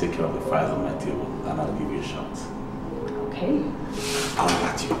office, take care of the files on my table, and I'll give you a shot. Okay. I'll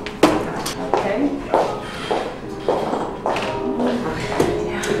let you. Okay.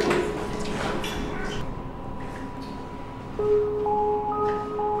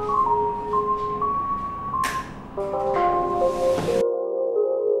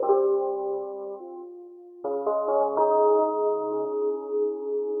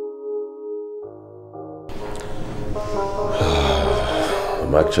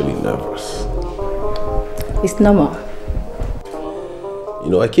 I'm actually nervous. It's normal. You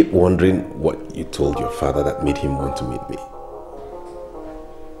know, I keep wondering what you told your father that made him want to meet me.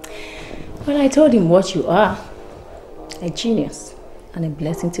 Well, I told him what you are. A genius and a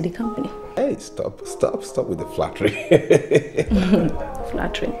blessing to the company. Hey, stop with the flattery.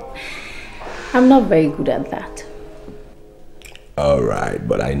 Flattering. I'm not very good at that. All right,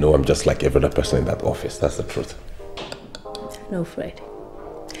 but I know I'm just like every other person in that office. That's the truth. No, Fred.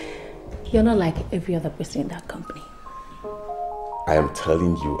 You're not like every other person in that company. I am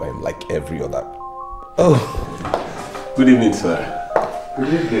telling you, I'm like every other. Oh, good evening, sir.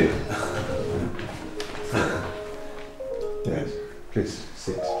 Good evening. Yes, please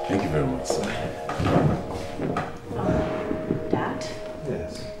sit. Thank you very much, sir. Dad?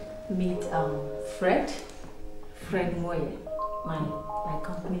 Yes. Meet Fred Moye, my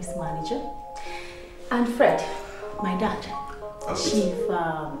company's manager. And Fred, my dad, Chief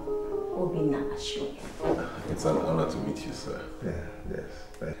Obina Ashwin. It's an honor to meet you, sir. Yeah, yes.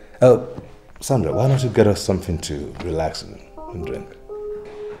 Sandra, why don't you get us something to relax and drink?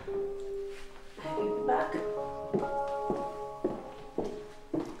 I'll be back.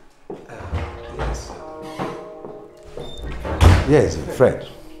 Yes, Fred.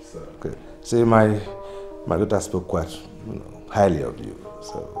 Good. See, my daughter spoke quite highly of you,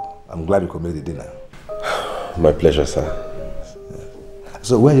 so I'm glad you could make the dinner. My pleasure, sir.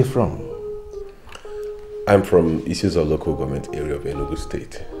 So where are you from? I'm from Isuzu local government area of Enugu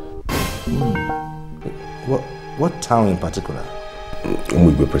State. What town in particular?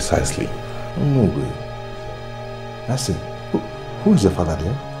 Umugwe, precisely. Umugwe. I see. Who is your father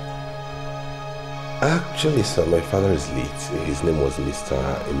there? Actually, sir, my father is late. His name was Mr.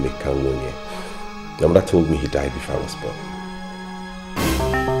 Emeka Nwonye. My mother told me he died before I was born.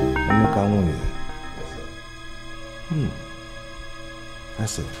 Emeka Nwonye? I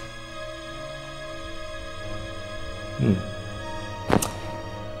see.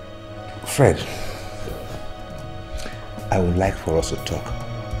 Fred, I would like for us to talk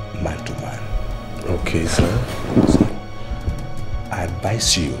man to man. Okay, sir. I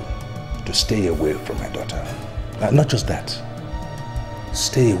advise you to stay away from my daughter. Not just that.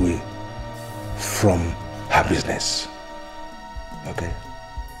 Stay away from her business. Okay?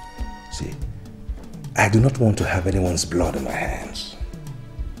 See, I do not want to have anyone's blood on my hands.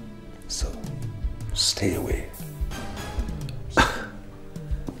 So, stay away.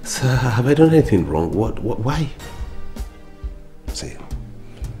 Sir, have I done anything wrong? Why? See,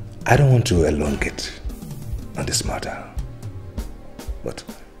 I don't want to elongate on this matter. But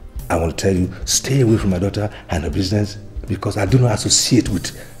I want to tell you, stay away from my daughter and her business because I do not associate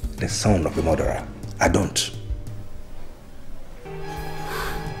with the son of a murderer. I don't.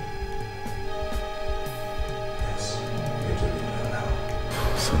 Yes, you need to leave now.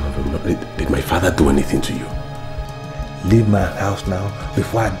 Son of a murderer. Did my father do anything to you? Leave my house now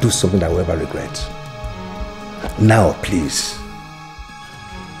before I do something I will ever regret. Now, please.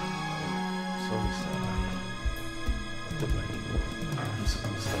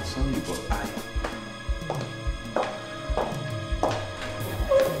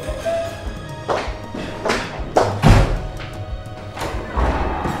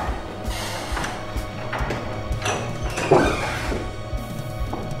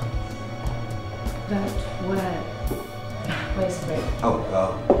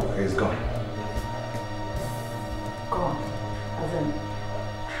 He's gone. Gone? As in,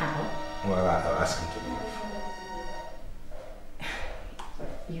 how? Well, I'll ask him to leave.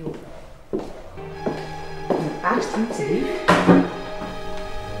 You asked him to leave?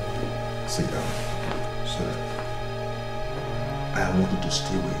 Sit down. Sir, I want you to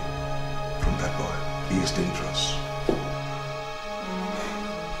stay away from that boy. He is dangerous.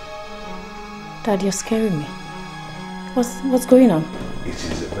 Dad, you're scaring me. What's going on? It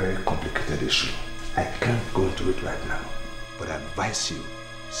is a very complicated issue. I can't go into it right now. But I advise you,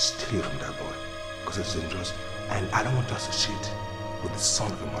 stay away from that boy. Because it's dangerous. And I don't want to associate with the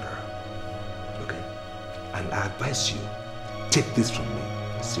son of a murderer. Okay? And I advise you, take this from me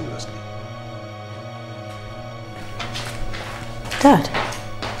seriously. Dad.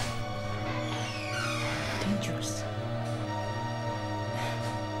 Dangerous. I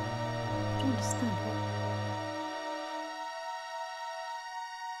don't understand.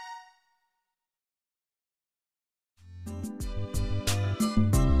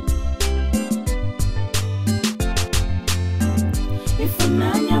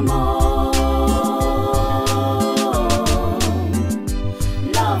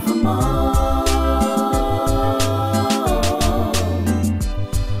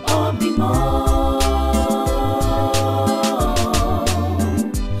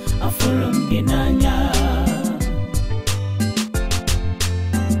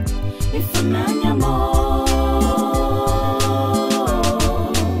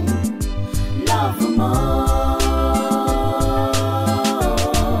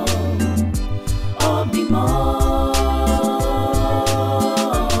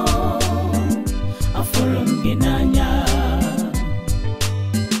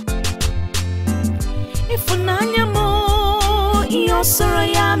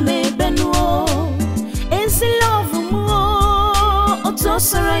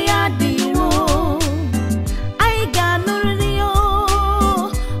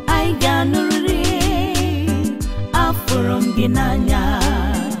 gị n'anya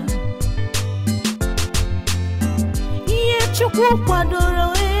ihe Chukwu kwadoro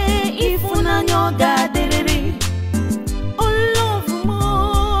ịfụnanya ọ ga-adịrịrị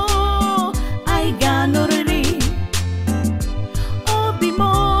I ga-anọrịrị obi m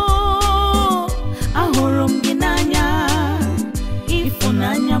ahụrụ m gị n'anya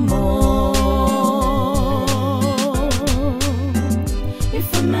ịfụnanya m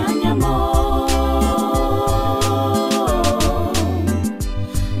ịfụnanya m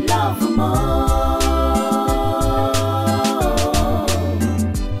love m